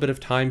spend a little bit of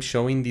time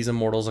showing these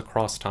immortals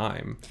across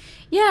time.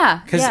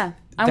 Yeah.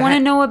 I want to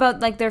know about,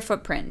 like, their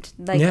footprint,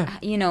 like,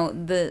 you know,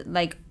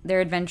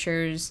 their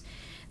adventures,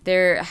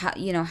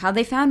 how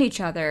they found each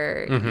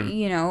other,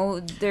 you know,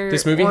 their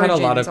This movie had a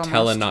lot of almost.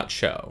 tell and not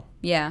show.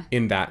 Yeah.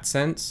 In that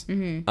sense.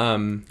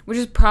 Which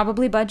is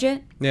probably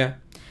budget. Yeah.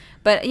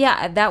 But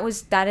yeah,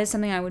 that is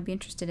something I would be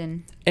interested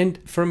in. And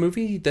for a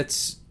movie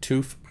that's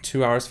 2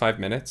 hours 5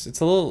 minutes, it's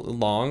a little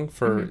long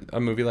for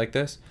a movie like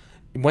this.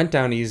 It went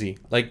down easy.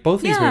 Like,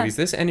 both these movies,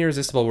 this and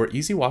Irresistible, were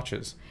easy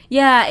watches.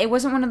 Yeah, it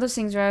wasn't one of those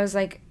things where I was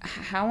like,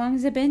 how long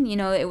has it been? You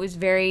know, it was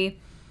very...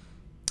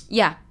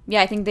 Yeah,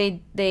 I think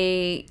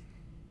they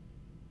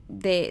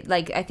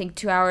like, I think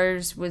 2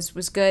 hours was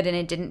good, and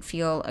it didn't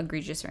feel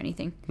egregious or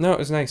anything. No, it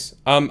was nice.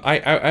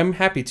 I'm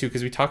happy too,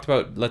 because we talked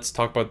about, let's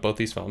talk about both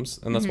these films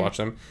and let's watch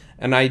them.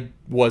 And I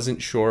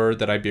wasn't sure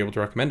that I'd be able to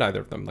recommend either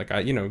of them. Like,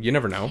 you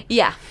never know.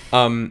 Yeah.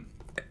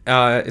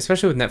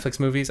 Especially with Netflix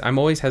movies, I'm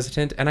always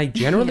hesitant, and I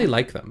generally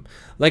like them.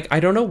 Like,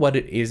 I don't know what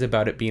it is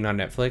about it being on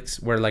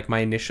Netflix, where, like, my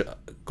initial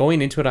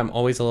going into it, I'm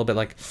always a little bit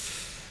like,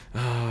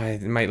 oh,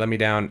 it might let me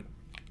down.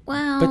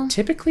 Well, but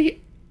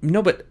typically,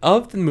 no. But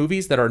of the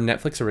movies that are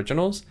Netflix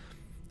originals,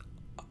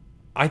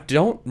 I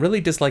don't really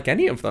dislike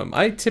any of them.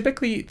 I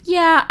typically...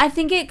 Yeah, I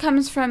think it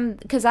comes from...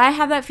 Because I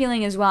have that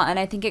feeling as well, and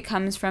I think it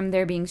comes from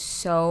there being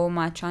so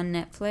much on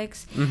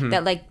Netflix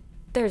that, like,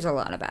 there's a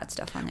lot of bad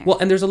stuff on there. Well,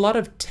 and there's a lot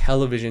of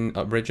television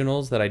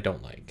originals that I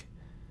don't like.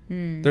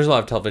 There's a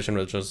lot of television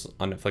originals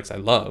on Netflix I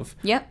love.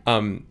 Yep.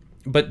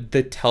 But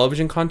the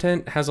television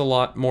content has a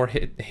lot more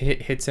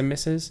hits and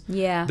misses.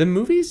 Yeah. The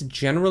movies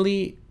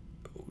generally...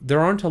 There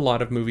aren't a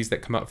lot of movies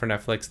that come out for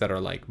Netflix that are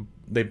like,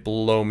 they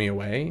blow me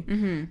away.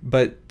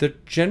 But they're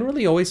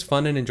generally always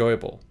fun and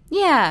enjoyable.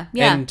 Yeah.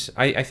 And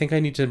I think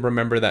I need to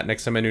remember that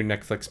next time a new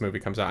Netflix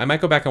movie comes out. I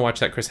might go back and watch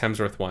that Chris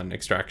Hemsworth one,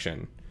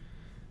 Extraction,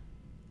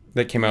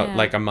 that came out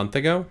like a month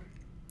ago.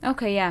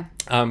 Okay, yeah.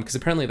 Because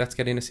apparently that's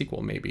getting a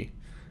sequel, maybe.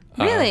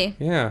 Really?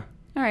 Yeah.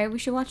 All right, we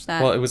should watch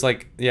that. Well, it was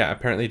like,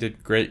 apparently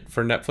did great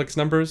for Netflix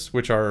numbers,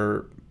 which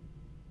are...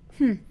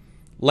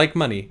 like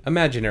money,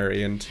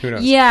 imaginary, and who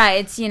knows. Yeah,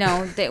 it's,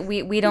 that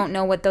we don't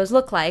know what those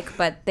look like,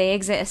 but they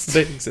exist.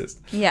 They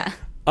exist. Yeah.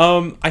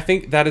 I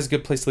think that is a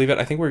good place to leave it.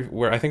 I think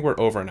we're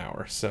over an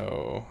hour,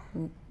 so.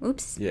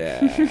 Oops.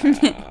 Yeah.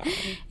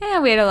 Yeah,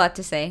 we had a lot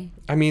to say.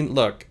 I mean,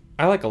 look,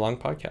 I like a long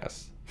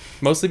podcast,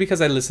 mostly because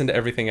I listen to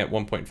everything at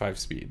 1.5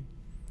 speed.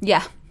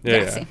 Yeah.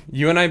 Yeah.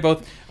 You and I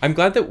both. I'm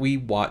glad that we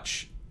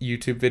watch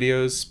YouTube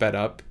videos sped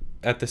up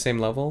at the same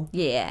level.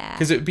 Yeah.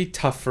 Because it would be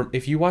tough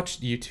if you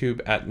watched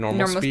YouTube at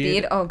normal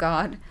speed. Oh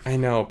God. I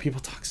know,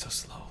 people talk so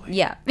slowly.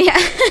 Yeah.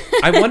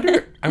 I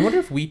wonder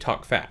if we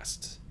talk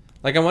fast.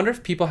 Like, I wonder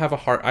if people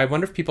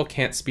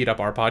can't speed up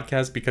our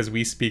podcast because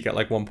we speak at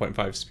like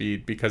 1.5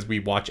 speed because we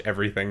watch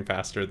everything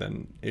faster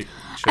than it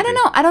should be. I don't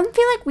know. I don't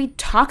feel like we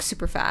talk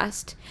super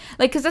fast.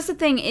 Like, because that's the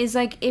thing is,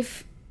 like,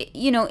 if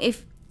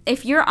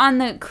you're on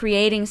the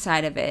creating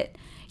side of it,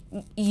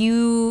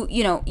 you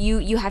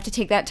have to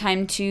take that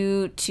time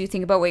to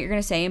think about what you're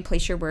going to say and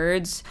place your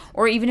words,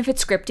 or even if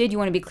it's scripted, you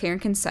want to be clear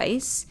and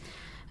concise.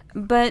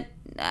 But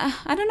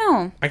I don't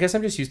know. I guess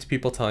I'm just used to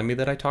people telling me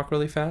that I talk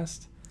really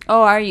fast.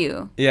 Oh, are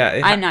you?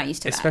 Yeah. I'm not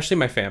used to that. Especially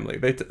my family.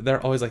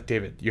 They're always like,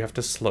 David, you have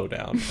to slow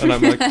down. And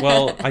I'm like,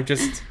 well, I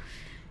just,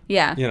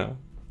 Yeah.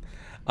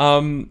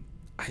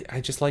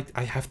 I just like,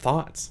 I have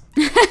thoughts.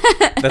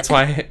 That's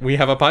why we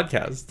have a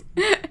podcast.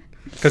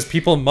 Because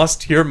people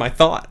must hear my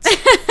thoughts.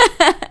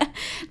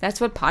 That's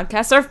what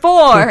podcasts are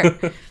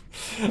for.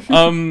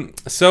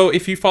 So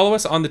if you follow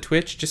us on the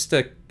Twitch, just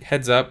a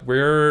heads up,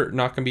 we're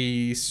not going to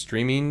be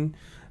streaming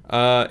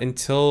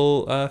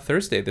until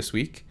Thursday this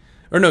week.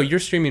 Or no, you're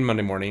streaming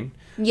Monday morning.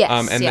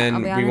 Yes. And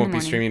then we won't be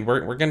morning. streaming.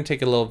 We're going to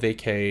take a little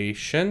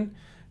vacation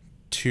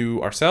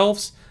to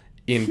ourselves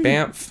in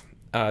Banff,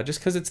 just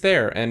because it's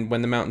there. And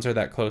when the mountains are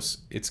that close,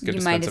 it's good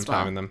to spend some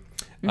time in them.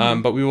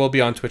 Mm-hmm. But we will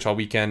be on Twitch all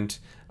weekend.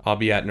 I'll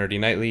be at Nerdy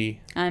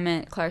Nightly. I'm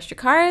at Clarus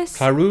Dracaris.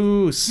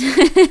 Clarus.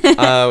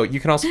 You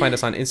can also find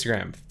us on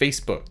Instagram,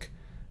 Facebook,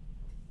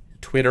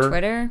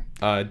 Twitter.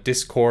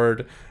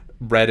 Discord,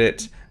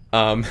 Reddit.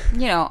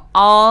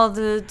 All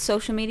the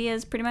social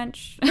medias, pretty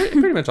much.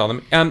 Pretty much all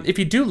of them. If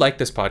you do like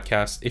this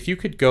podcast, if you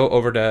could go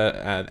over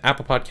to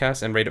Apple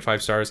Podcasts and rate it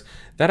 5 stars,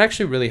 that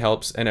actually really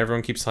helps. And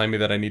everyone keeps telling me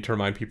that I need to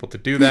remind people to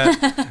do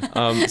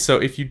that. So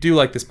if you do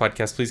like this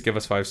podcast, please give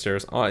us 5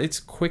 stars. It's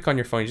quick on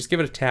your phone. You just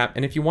give it a tap.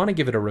 And if you want to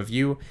give it a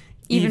review,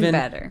 even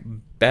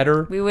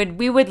better. We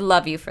would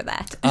love you for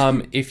that.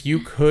 If you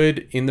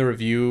could, in the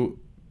review,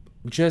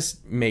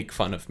 just make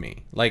fun of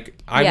me.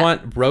 I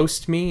want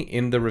roast me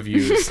in the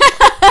reviews.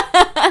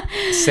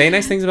 Say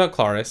nice things about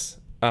Clarus.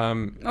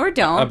 Or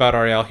don't. About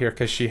Ariel here,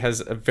 because she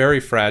has a very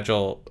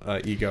fragile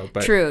ego.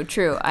 But True.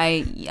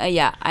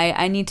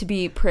 I need to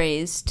be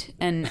praised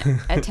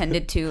and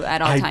attended to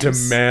at all times. I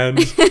demand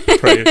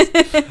praise.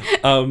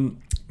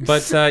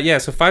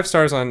 So 5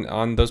 stars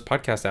on those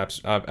podcast apps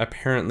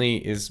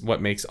apparently is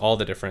what makes all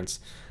the difference.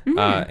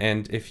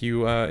 And if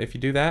you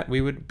do that,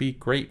 we would be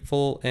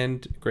grateful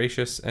and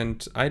gracious.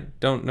 And I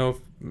don't know if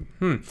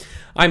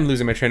I'm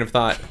losing my train of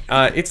thought.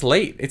 It's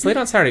late. It's late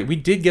on Saturday. We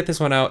did get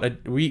this one out.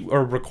 We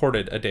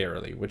recorded a day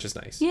early, which is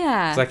nice.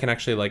 Yeah. So I can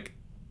actually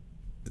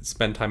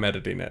spend time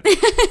editing it.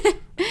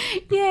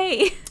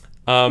 Yay.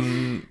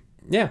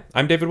 Yeah.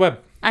 I'm David Webb.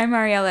 I'm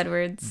Ariel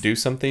Edwards. Do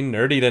something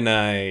nerdy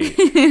tonight.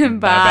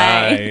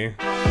 Bye.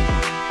 Bye.